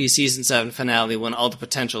Buffy season 7 finale when all the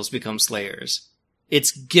potentials become slayers.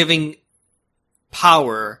 It's giving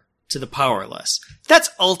power to the powerless. That's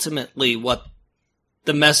ultimately what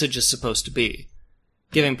the message is supposed to be.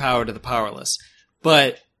 Giving power to the powerless.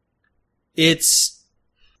 But it's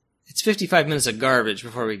 55 minutes of garbage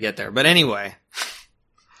before we get there. But anyway,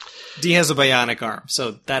 Dee has a bionic arm,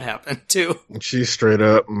 so that happened too. She straight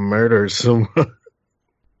up murders someone.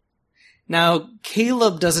 Now,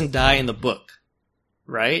 Caleb doesn't die in the book,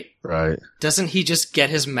 right? Right. Doesn't he just get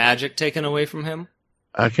his magic taken away from him?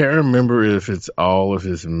 I can't remember if it's all of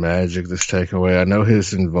his magic that's taken away. I know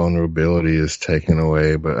his invulnerability is taken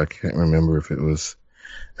away, but I can't remember if it was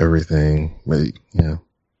everything. But, yeah.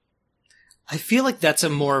 I feel like that's a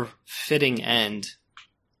more fitting end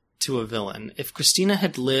to a villain. If Christina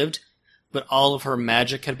had lived, but all of her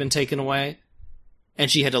magic had been taken away,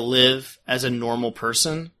 and she had to live as a normal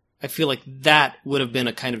person, I feel like that would have been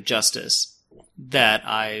a kind of justice that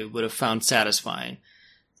I would have found satisfying.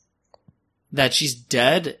 That she's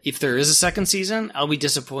dead, if there is a second season, I'll be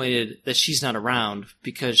disappointed that she's not around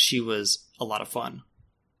because she was a lot of fun.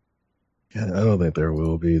 Yeah, I don't think there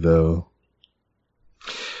will be, though.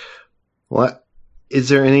 What? Is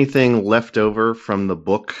there anything left over from the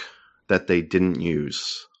book that they didn't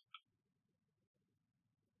use?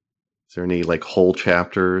 Is there any, like, whole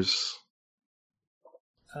chapters?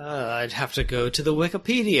 I'd have to go to the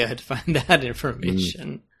Wikipedia to find that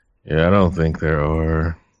information. Yeah, I don't think there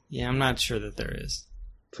are. Yeah, I'm not sure that there is.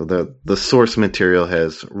 So the source material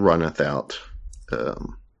has runneth out.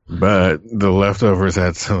 But the leftovers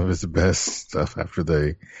had some of its best stuff after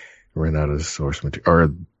they ran out of source material,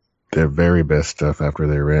 or their very best stuff after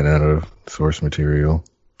they ran out of source material.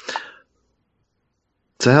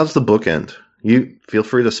 So how's the book end? You feel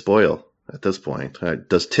free to spoil at this point.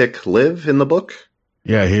 Does Tick live in the book?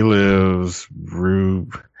 Yeah, he lives.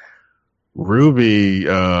 Ruby,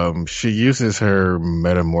 she uses her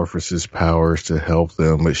metamorphosis powers to help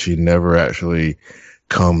them, but she never actually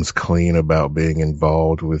comes clean about being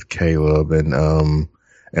involved with Caleb and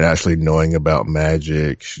actually knowing about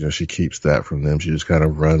magic. She keeps that from them. She just kind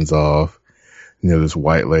of runs off. This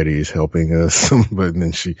white lady is helping us, but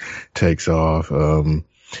then she takes off.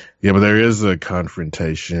 Yeah, but there is a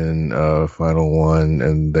confrontation, final one,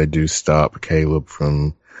 and they do stop Caleb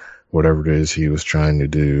from whatever it is he was trying to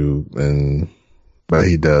do, but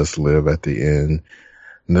he does live at the end.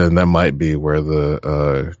 And then that might be where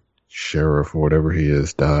the sheriff or whatever he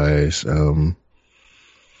is dies.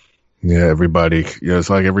 Yeah, everybody, it's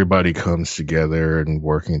like everybody comes together and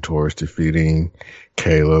working towards defeating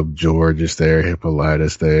Caleb. George is there,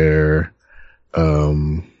 Hippolyta's there,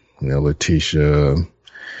 Letitia,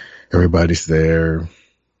 everybody's there.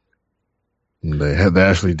 And they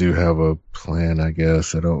actually do have a plan, I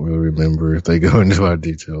guess. I don't really remember if they go into a lot of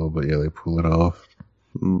detail, but yeah, they pull it off.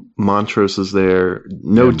 Montrose is there.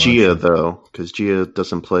 No Yeah, Gia, Montrose. though, because Gia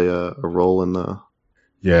doesn't play a role in the...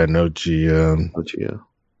 Yeah, no Gia. No Gia.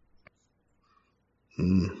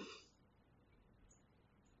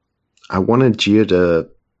 I wanted Gia to...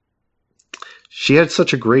 She had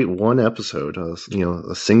such a great one episode, a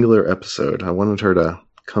singular episode. I wanted her to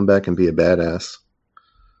come back and be a badass.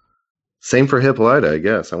 Same for Hippolyta, I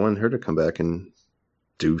guess. I wanted her to come back and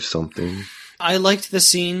do something. I liked the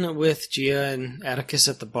scene with Gia and Atticus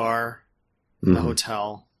at the bar in the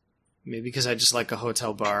hotel. Maybe because I just like a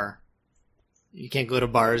hotel bar. You can't go to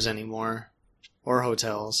bars anymore. Or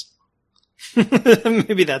hotels.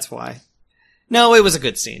 Maybe that's why. No, it was a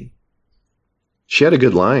good scene. She had a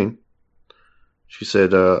good line. She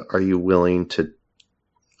said, are you willing to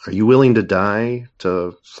die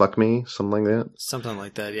to fuck me? Something like that. Something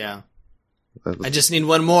like that, yeah. I just need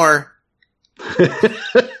one more.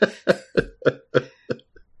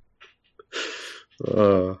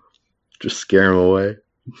 Just scare him away.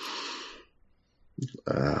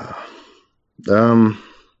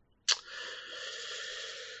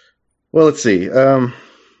 Well, let's see.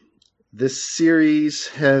 This series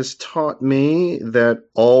has taught me that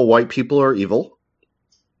all white people are evil.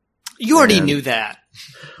 You already knew that.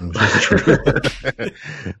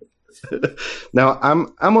 Now,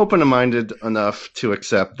 I'm open-minded enough to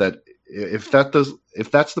accept that if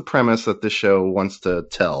that's the premise that this show wants to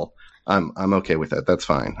tell, I'm okay with that. That's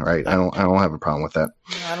fine, right? I don't have a problem with that.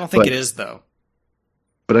 I don't think it is, though.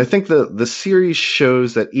 But I think the series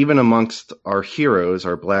shows that even amongst our heroes,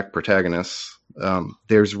 our black protagonists,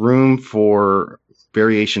 there's room for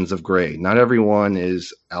variations of gray. Not everyone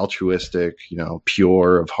is altruistic,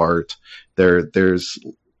 pure of heart. There's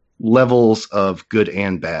levels of good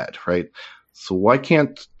and bad, right? So why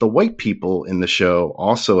can't the white people in the show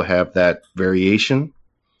also have that variation?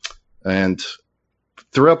 And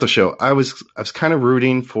throughout the show, I was kind of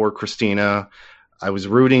rooting for Christina. I was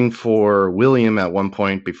rooting for William at one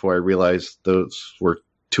point before I realized those were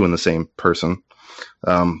two in the same person.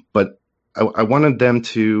 But I wanted them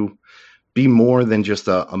to be more than just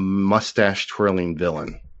a mustache twirling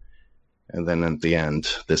villain. And then at the end,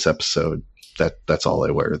 this episode, that's all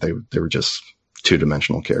they were. They were just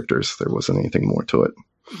two-dimensional characters. There wasn't anything more to it.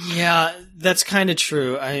 Yeah, that's kind of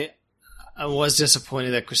true. I was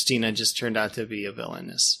disappointed that Christina just turned out to be a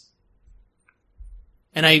villainess.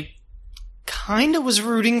 And I kind of was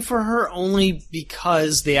rooting for her only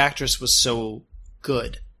because the actress was so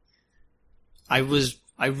good. I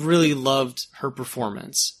really loved her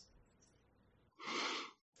performance.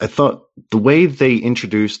 I thought the way they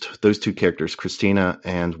introduced those two characters, Christina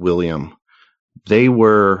and William, they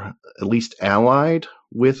were at least allied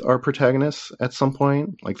with our protagonists at some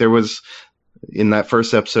point. Like there was, in that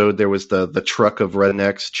first episode, there was the truck of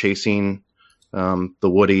rednecks chasing the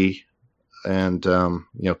Woody, and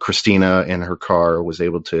Christina in her car was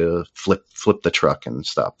able to flip the truck and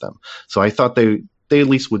stop them. So I thought they at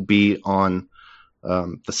least would be on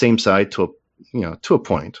the same side to a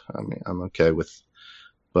point. I mean, I'm okay with,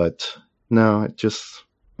 but no, it just.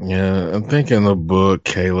 Yeah, I think in the book,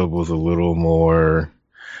 Caleb was a little more.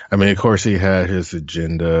 I mean, of course, he had his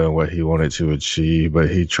agenda and what he wanted to achieve, but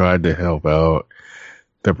he tried to help out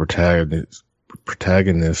the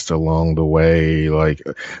protagonist along the way. Like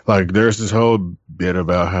there's this whole bit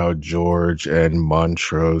about how George and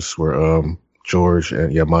Montrose were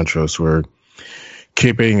Montrose were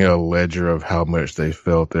keeping a ledger of how much they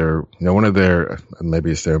felt one of their,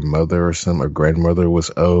 maybe it's their mother or a grandmother was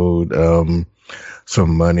owed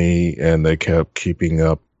some money, and they kept keeping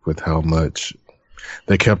up with how much.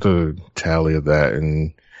 They kept a tally of that,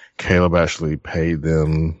 and Caleb actually paid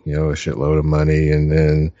them, a shitload of money, and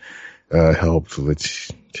then helped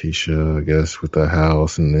Letitia, I guess, with the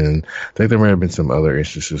house. And then I think there may have been some other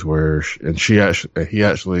instances where, he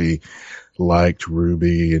actually liked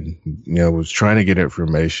Ruby and, was trying to get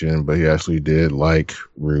information, but he actually did like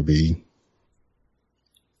Ruby.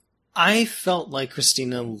 I felt like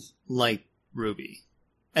Christina liked Ruby.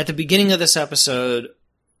 At the beginning of this episode,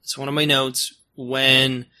 it's one of my notes,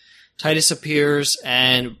 when Titus appears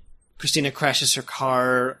and Christina crashes her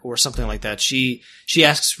car or something like that, she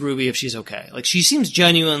asks Ruby if she's okay. Like, she seems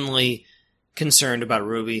genuinely concerned about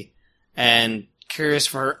Ruby and curious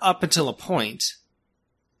for her up until a point.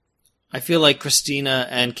 I feel like Christina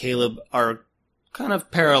and Caleb are kind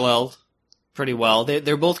of paralleled pretty well.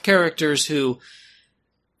 They're both characters who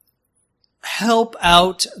help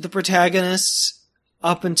out the protagonists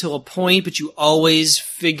up until a point, but you always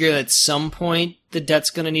figure at some point the debt's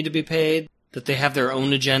going to need to be paid, that they have their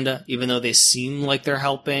own agenda, even though they seem like they're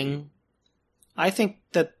helping. I think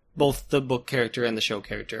that both the book character and the show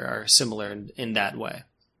character are similar in that way.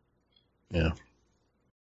 Yeah.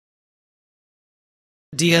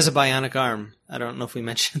 Dee has a bionic arm. I don't know if we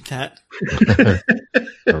mentioned that.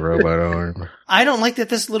 A robot arm. I don't like that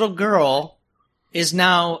this little girl is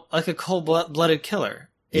now like a cold-blooded killer.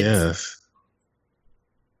 Yes.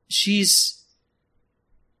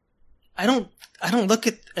 I don't look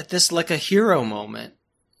at this like a hero moment.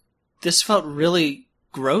 This felt really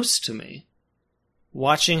gross to me.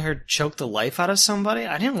 Watching her choke the life out of somebody,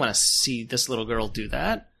 I didn't want to see this little girl do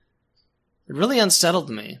that. It really unsettled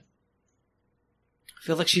me. I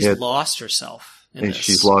feel like she's lost herself in this.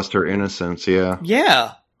 She's lost her innocence, yeah.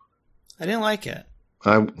 Yeah. I didn't like it.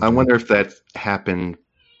 I wonder if that happened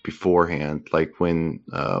beforehand, like when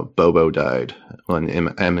Bobo died, when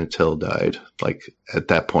Emmett Till died. Like at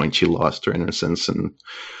that point, she lost her innocence, and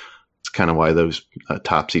it's kind of why those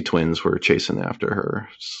Topsy twins were chasing after her.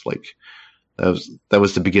 It's like that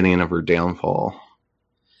was the beginning of her downfall.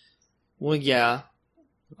 Well, yeah,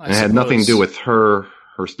 it had nothing to do with her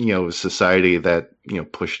society that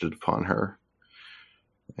pushed it upon her,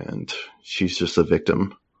 and she's just a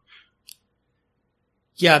victim.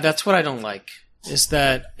 Yeah, that's what I don't like, is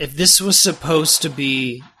that if this was supposed to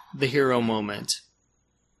be the hero moment,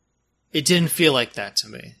 it didn't feel like that to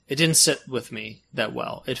me. It didn't sit with me that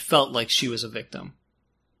well. It felt like she was a victim.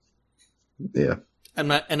 Yeah.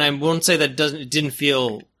 And I won't say that it didn't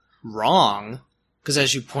feel wrong, because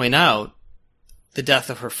as you point out, the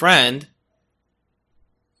death of her friend,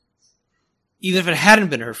 even if it hadn't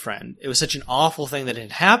been her friend, it was such an awful thing that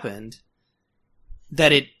had happened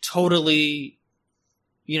that it totally...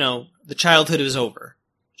 the childhood was over.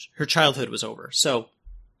 Her childhood was over. So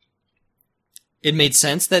it made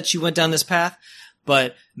sense that she went down this path,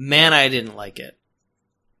 but man, I didn't like it.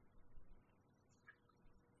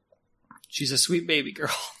 She's a sweet baby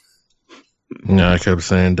girl. No, I kept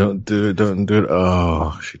saying, don't do it, don't do it.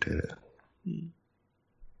 Oh, she did it.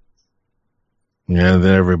 Yeah,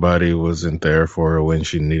 then everybody wasn't there for her when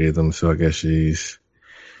she needed them, so I guess she's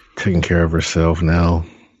taking care of herself now.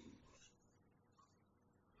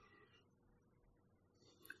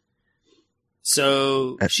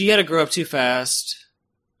 So she had to grow up too fast.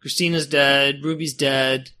 Christina's dead. Ruby's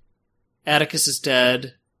dead. Atticus is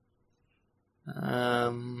dead. I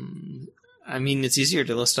mean, it's easier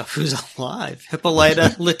to list off who's alive.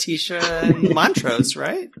 Hippolyta, Letitia, and Montrose,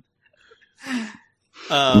 right?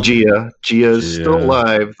 Gia's still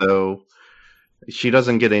alive, though. She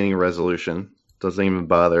doesn't get any resolution. Doesn't even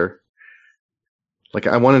bother. Like,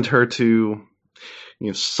 I wanted her to...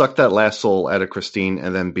 suck that last soul out of Christine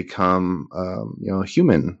and then become, a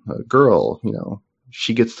human, a girl.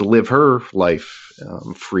 She gets to live her life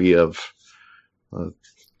free of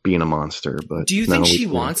being a monster. But do you think she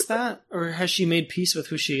wants that, or has she made peace with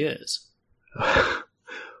who she is?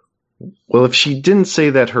 Well, if she didn't say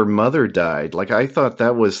that her mother died, like I thought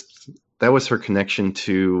that was her connection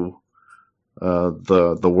to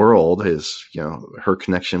the world, is her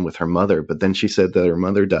connection with her mother. But then she said that her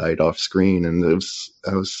mother died off screen, and it's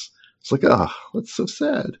like, oh, that's so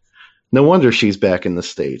sad. No wonder she's back in the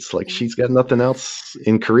States. Like, she's got nothing else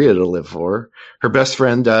in Korea to live for. Her best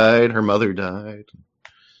friend died. Her mother died.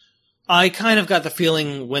 I kind of got the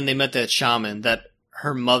feeling when they met that shaman that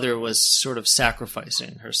her mother was sort of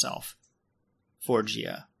sacrificing herself for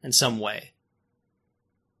Gia in some way.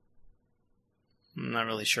 I'm not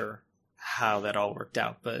really sure how that all worked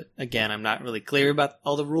out, but again, I'm not really clear about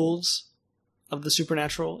all the rules of the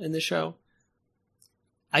supernatural in the show.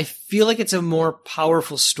 I feel like it's a more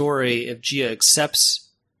powerful story if Gia accepts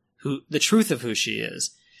the truth of who she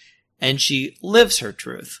is, and she lives her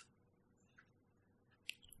truth,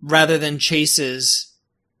 rather than chases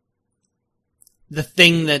the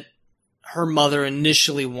thing that her mother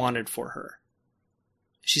initially wanted for her.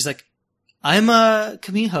 She's like, I'm a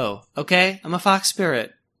Kamiho, okay? I'm a fox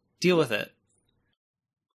spirit. Deal with it.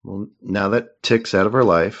 Well, now that Tick's out of her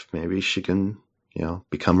life, maybe she can,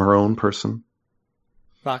 become her own person.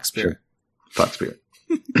 Fox spirit. Sure. Fox spirit.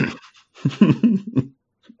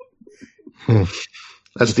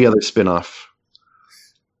 That's the other spin-off.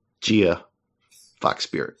 Gia, Fox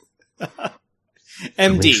spirit.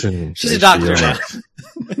 MD. She's a doctor now.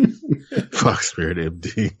 Fox spirit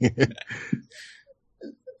MD.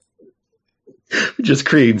 Just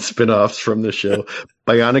creating spin-offs from the show.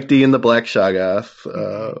 Bionic D and the Black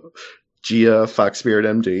Shoggoth, Gia, Fox Spirit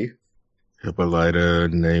MD. Hippolyta,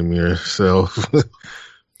 name yourself.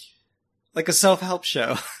 Like a self-help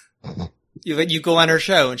show. You go on her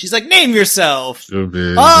show and she's like, name yourself.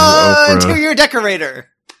 Interior decorator.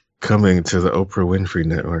 Coming to the Oprah Winfrey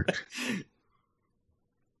Network.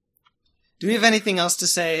 Do we have anything else to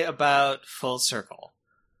say about Full Circle?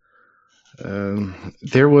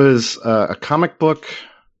 There was a comic book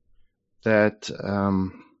that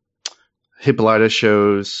Hippolyta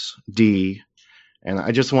shows Dee, and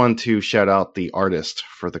I just wanted to shout out the artist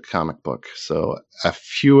for the comic book. So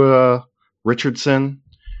Afua Richardson,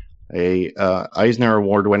 a Eisner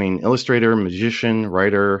Award-winning illustrator, magician,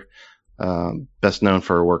 writer, best known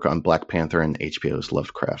for her work on Black Panther and HBO's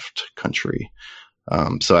Lovecraft Country.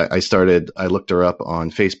 So I looked her up on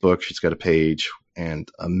Facebook. She's got a page and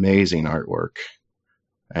amazing artwork.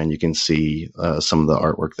 And you can see some of the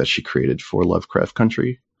artwork that she created for Lovecraft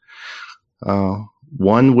Country.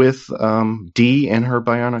 One with Dee and her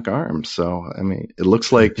bionic arm. So, I mean, it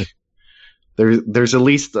looks like there's at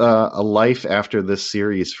least a life after this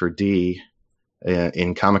series for Dee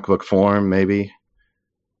in comic book form, maybe.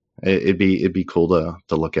 It'd be cool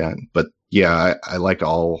to look at. But yeah, I like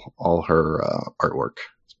all her artwork.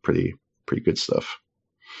 It's pretty good stuff.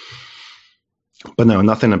 But no,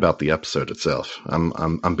 nothing about the episode itself.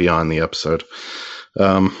 I'm beyond the episode.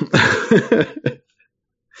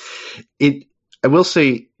 I will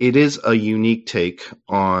say it is a unique take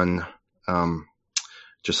on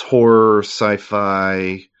just horror,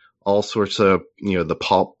 sci-fi, all sorts of the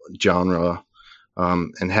pulp genre,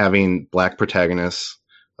 and having black protagonists,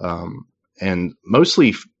 and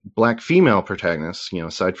mostly black female protagonists.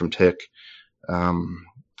 Aside from Tick,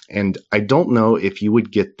 and I don't know if you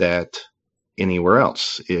would get that anywhere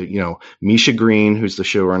else. Misha Green, who's the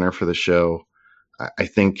showrunner for the show, I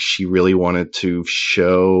think she really wanted to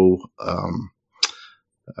show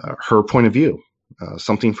her point of view,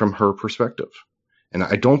 something from her perspective. And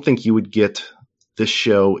I don't think you would get this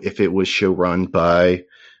show if it was show run by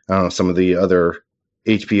some of the other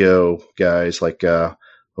HBO guys like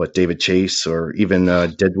David Chase or even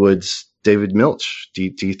Deadwood's David Milch. Do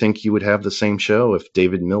you think you would have the same show if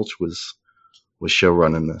David Milch was show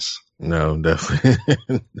running this? No, definitely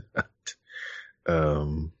not.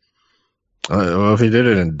 Well, if he did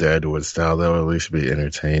it in Deadwood style, that would at least be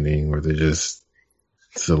entertaining, where they just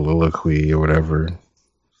soliloquy or whatever.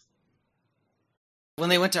 When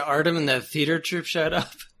they went to Artem and the theater troupe showed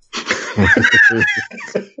up.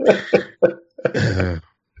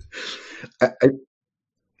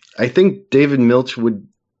 I think David Milch would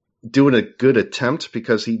do a good attempt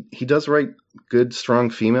because he does write good, strong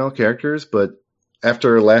female characters, but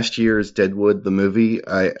after last year's Deadwood, the movie,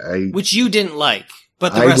 which you didn't like,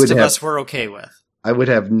 but the rest of us were okay with. I would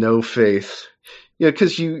have no faith. Yeah,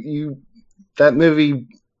 because that movie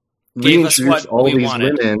reintroduced all these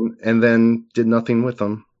women and then did nothing with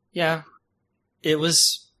them. Yeah. It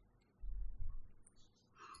was...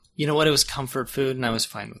 You know what? It was comfort food, and I was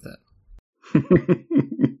fine with it.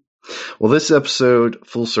 Well, this episode,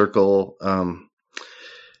 Full Circle,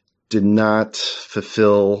 did not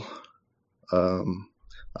fulfill a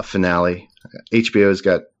finale. HBO's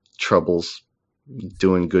got troubles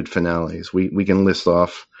doing good finales. We can list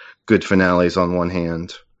off good finales on one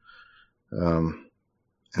hand.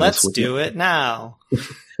 Let's do it now.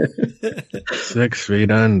 6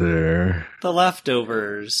 Feet Under. The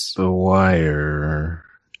Leftovers. The Wire-ish.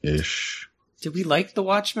 Did we like the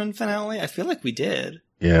Watchmen finale? I feel like we did.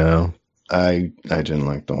 Yeah. I didn't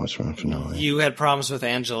like the Watchmen finale. You had problems with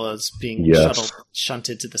Angela's being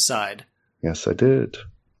shunted to the side. Yes, I did.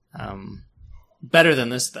 Better than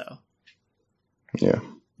this, though. Yeah.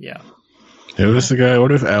 Yeah. Who was the guy?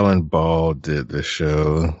 What if Alan Ball did this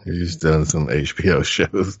show? He's done some HBO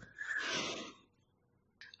shows.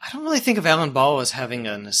 I don't really think of Alan Ball as having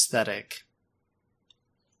an aesthetic.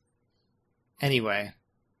 Anyway.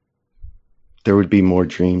 There would be more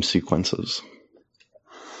dream sequences.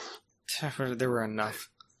 There were enough.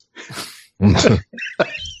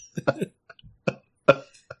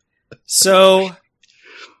 So,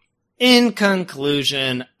 in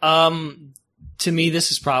conclusion, to me,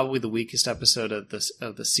 this is probably the weakest episode of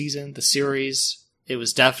the season, the series. It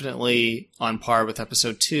was definitely on par with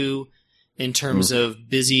episode 2 in terms of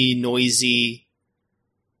busy, noisy,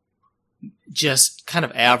 just kind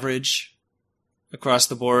of average across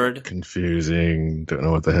the board. Confusing, don't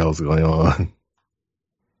know what the hell's going on.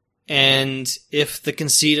 And if the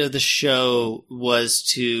conceit of the show was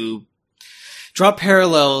to draw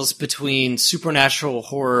parallels between supernatural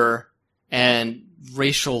horror and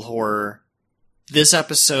racial horror, this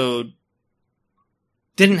episode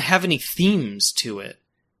didn't have any themes to it.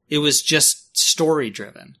 It was just story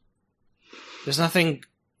driven. There's nothing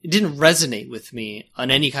resonate with me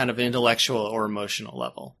on any kind of intellectual or emotional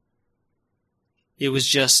level. It was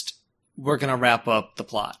just, we're going to wrap up the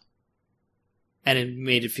plot. And it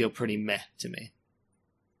made it feel pretty meh to me.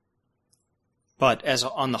 But as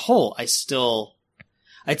on the whole, I'd still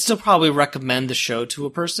probably recommend the show to a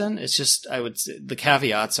person. It's just, I would say, the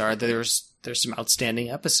caveats are that there's some outstanding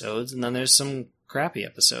episodes, and then there's some crappy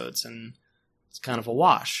episodes, and it's kind of a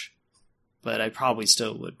wash. But I probably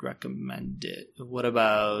still would recommend it. What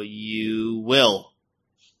about you, Will?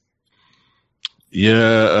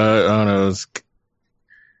 Yeah, I don't know.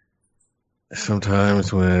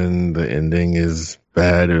 Sometimes when the ending is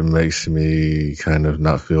bad, it makes me kind of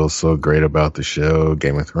not feel so great about the show,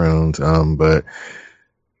 Game of Thrones. But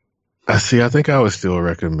I think I would still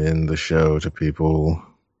recommend the show to people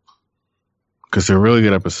because the really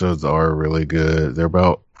good episodes are really good. They're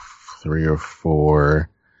about 3 or 4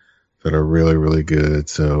 that are really, really good.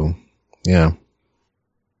 So, yeah,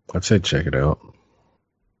 I'd say check it out.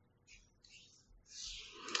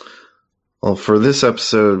 Well, for this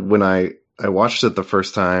episode, when I watched it the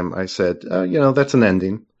first time, I said, that's an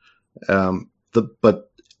ending. But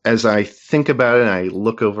as I think about it and I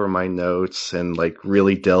look over my notes and like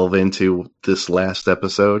really delve into this last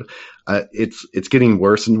episode, it's getting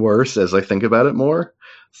worse and worse as I think about it more.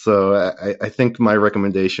 So I think my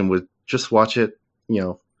recommendation would just watch it,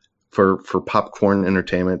 for popcorn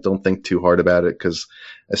entertainment. Don't think too hard about it, because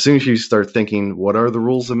as soon as you start thinking, what are the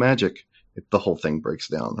rules of magic, the whole thing breaks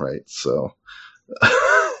down, right? So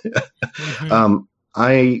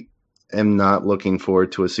I am not looking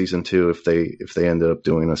forward to a season 2 if they ended up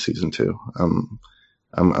doing a season 2.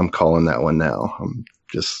 I'm calling that one now.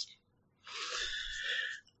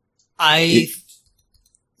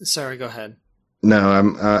 Sorry, go ahead.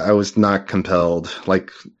 No, I was not compelled.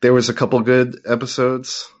 Like, there was a couple good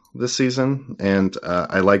episodes this season, and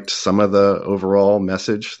I liked some of the overall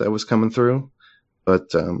message that was coming through, but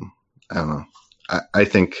I don't know. I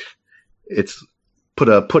think it's put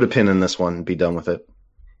a pin in this one and be done with it.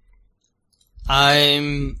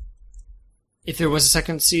 If there was a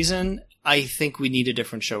second season, I think we need a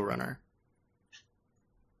different showrunner.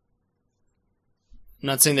 I'm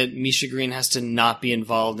not saying that Misha Green has to not be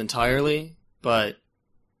involved entirely, but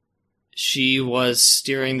she was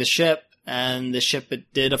steering the ship, and the ship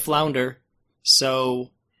did a flounder.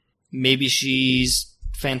 So maybe she's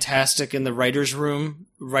fantastic in the writer's room,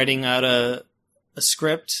 writing out a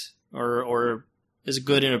script, or is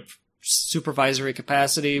good in a supervisory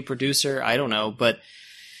capacity, producer, I don't know, but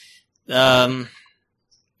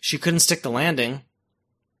she couldn't stick the landing,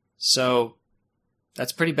 so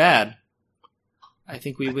that's pretty bad. I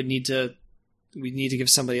think we need to give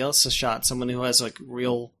somebody else a shot, someone who has like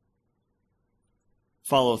real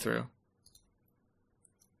follow through.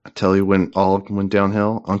 I tell you, when all went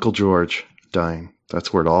downhill, Uncle George dying.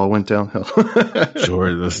 That's where it all went downhill.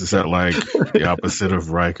 George, this is that like the opposite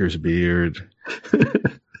of Riker's beard.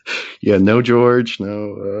 Yeah, no George,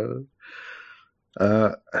 no.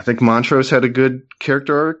 I think Montrose had a good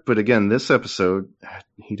character arc, but again, this episode,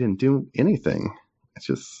 he didn't do anything. It's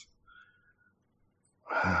just,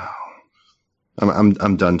 wow.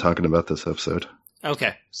 I'm done talking about this episode.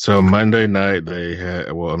 Okay. So Sunday night they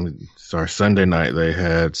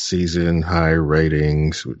had season high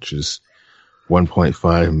ratings, which is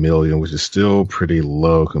 1.5 million, which is still pretty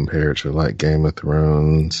low compared to like Game of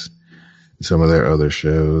Thrones and some of their other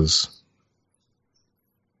shows.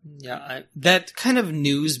 Yeah, that kind of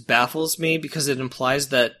news baffles me because it implies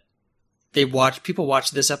that people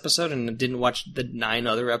watched this episode and didn't watch the 9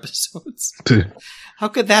 other episodes. How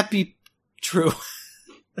could that be true?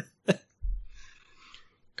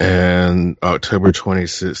 And October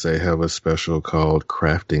 26th, they have a special called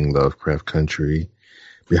Crafting Lovecraft Country,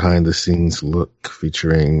 behind the scenes look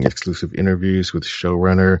featuring exclusive interviews with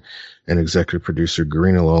showrunner and executive producer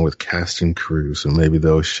Green, along with cast and crew. So maybe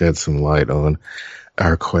they'll shed some light on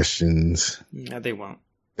our questions. No, they won't.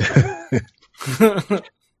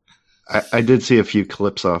 I did see a few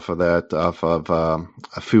clips off of Afua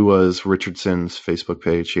Richardson's Facebook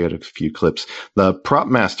page. He had a few clips. The Prop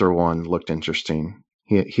Master one looked interesting.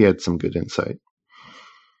 He had some good insight.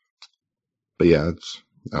 But yeah,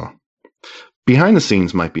 behind the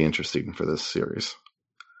scenes might be interesting for this series.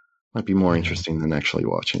 Might be more interesting than actually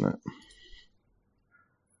watching it.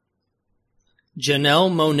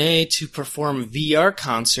 Janelle Monáe to perform VR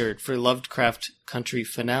concert for Lovecraft Country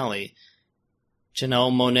finale.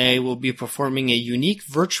 Janelle Monáe will be performing a unique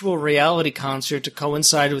virtual reality concert to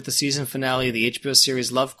coincide with the season finale of the HBO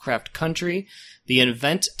series Lovecraft Country. The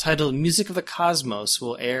event, titled Music of the Cosmos,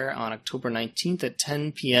 will air on October 19th at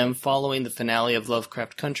 10 p.m. following the finale of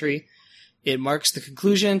Lovecraft Country. It marks the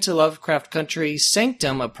conclusion to Lovecraft Country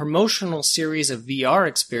Sanctum, a promotional series of VR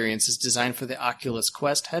experiences designed for the Oculus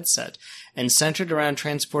Quest headset and centered around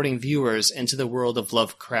transporting viewers into the world of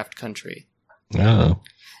Lovecraft Country. Oh.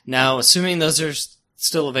 Now, assuming those are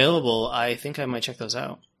still available, I think I might check those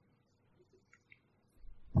out.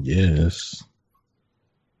 Yes.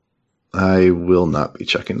 I will not be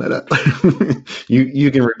checking that out. You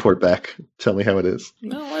can report back. Tell me how it is.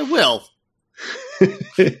 No, I will. All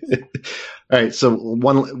right. So,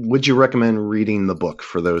 would you recommend reading the book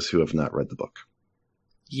for those who have not read the book?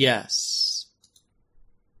 Yes.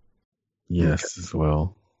 Yes, as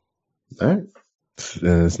well. All right.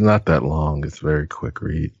 And it's not that long. It's a very quick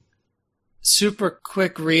read. Super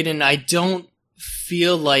quick read, and I don't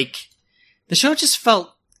feel like... The show just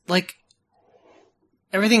felt like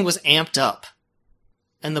everything was amped up.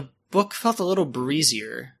 And the book felt a little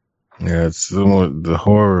breezier. Yeah, it's the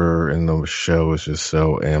horror in the show is just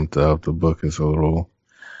so amped up. The book is a little,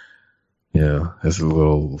 it's a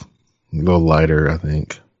little lighter, I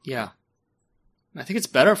think. Yeah. I think it's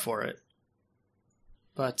better for it.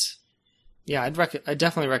 But, yeah, I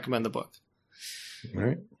definitely recommend the book. All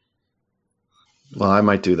right. Well, I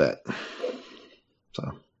might do that.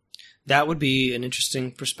 So that would be an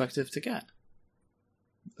interesting perspective to get.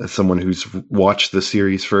 As someone who's watched the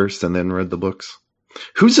series first and then read the books.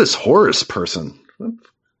 Who's this Horus person?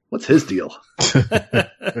 What's his deal?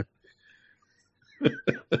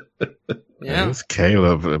 Yeah. It's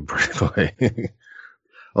Caleb Bradley.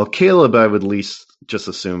 Well, Caleb, I would at least just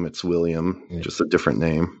assume it's William, just a different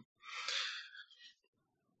name.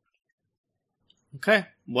 Okay.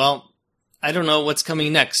 Well, I don't know what's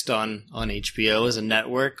coming next on HBO as a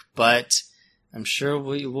network, but I'm sure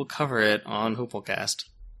we will cover it on Hooplecast.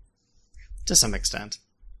 To some extent.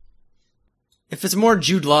 If it's more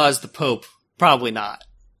Jude Law as the Pope, probably not.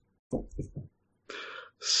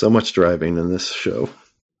 So much driving in this show.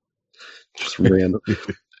 Just random.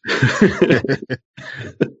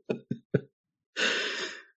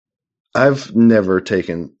 I've never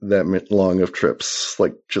taken that long of trips,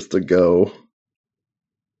 like just to go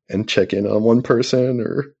and check in on one person,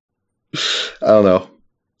 or I don't know.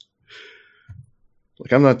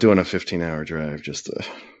 Like, I'm not doing a 15-hour drive just to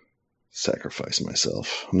sacrifice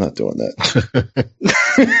myself. I'm not doing that.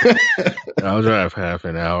 I'll drive half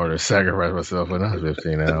an hour to sacrifice myself, but not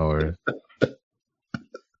 15 hours.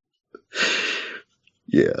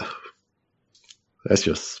 Yeah. That's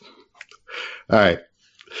just... All right.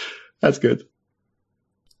 That's good.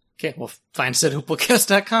 Okay, well, find us at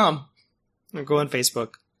hooplecast.com or go on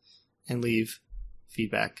Facebook and leave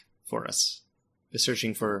feedback for us by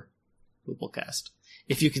searching for Hooplecast.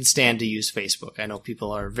 If you can stand to use Facebook. I know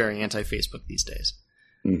people are very anti-Facebook these days.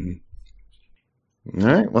 Mm-hmm. All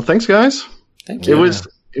right. Well, thanks, guys. Thank you.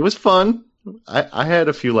 It was fun. I had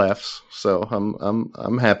a few laughs, so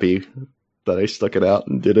I'm happy that I stuck it out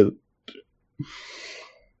and did it.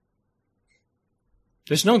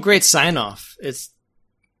 There's no great sign-off.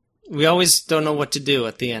 We always don't know what to do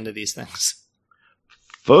at the end of these things.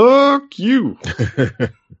 Fuck you.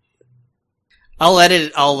 I'll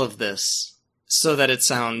edit all of this so that it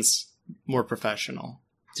sounds more professional.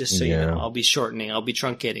 Just so you know, I'll be shortening. I'll be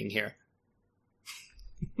truncating here.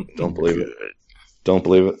 Don't believe it. Don't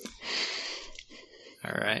believe it.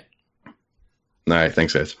 All right. All right.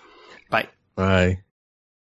 Thanks, guys. Bye. Bye.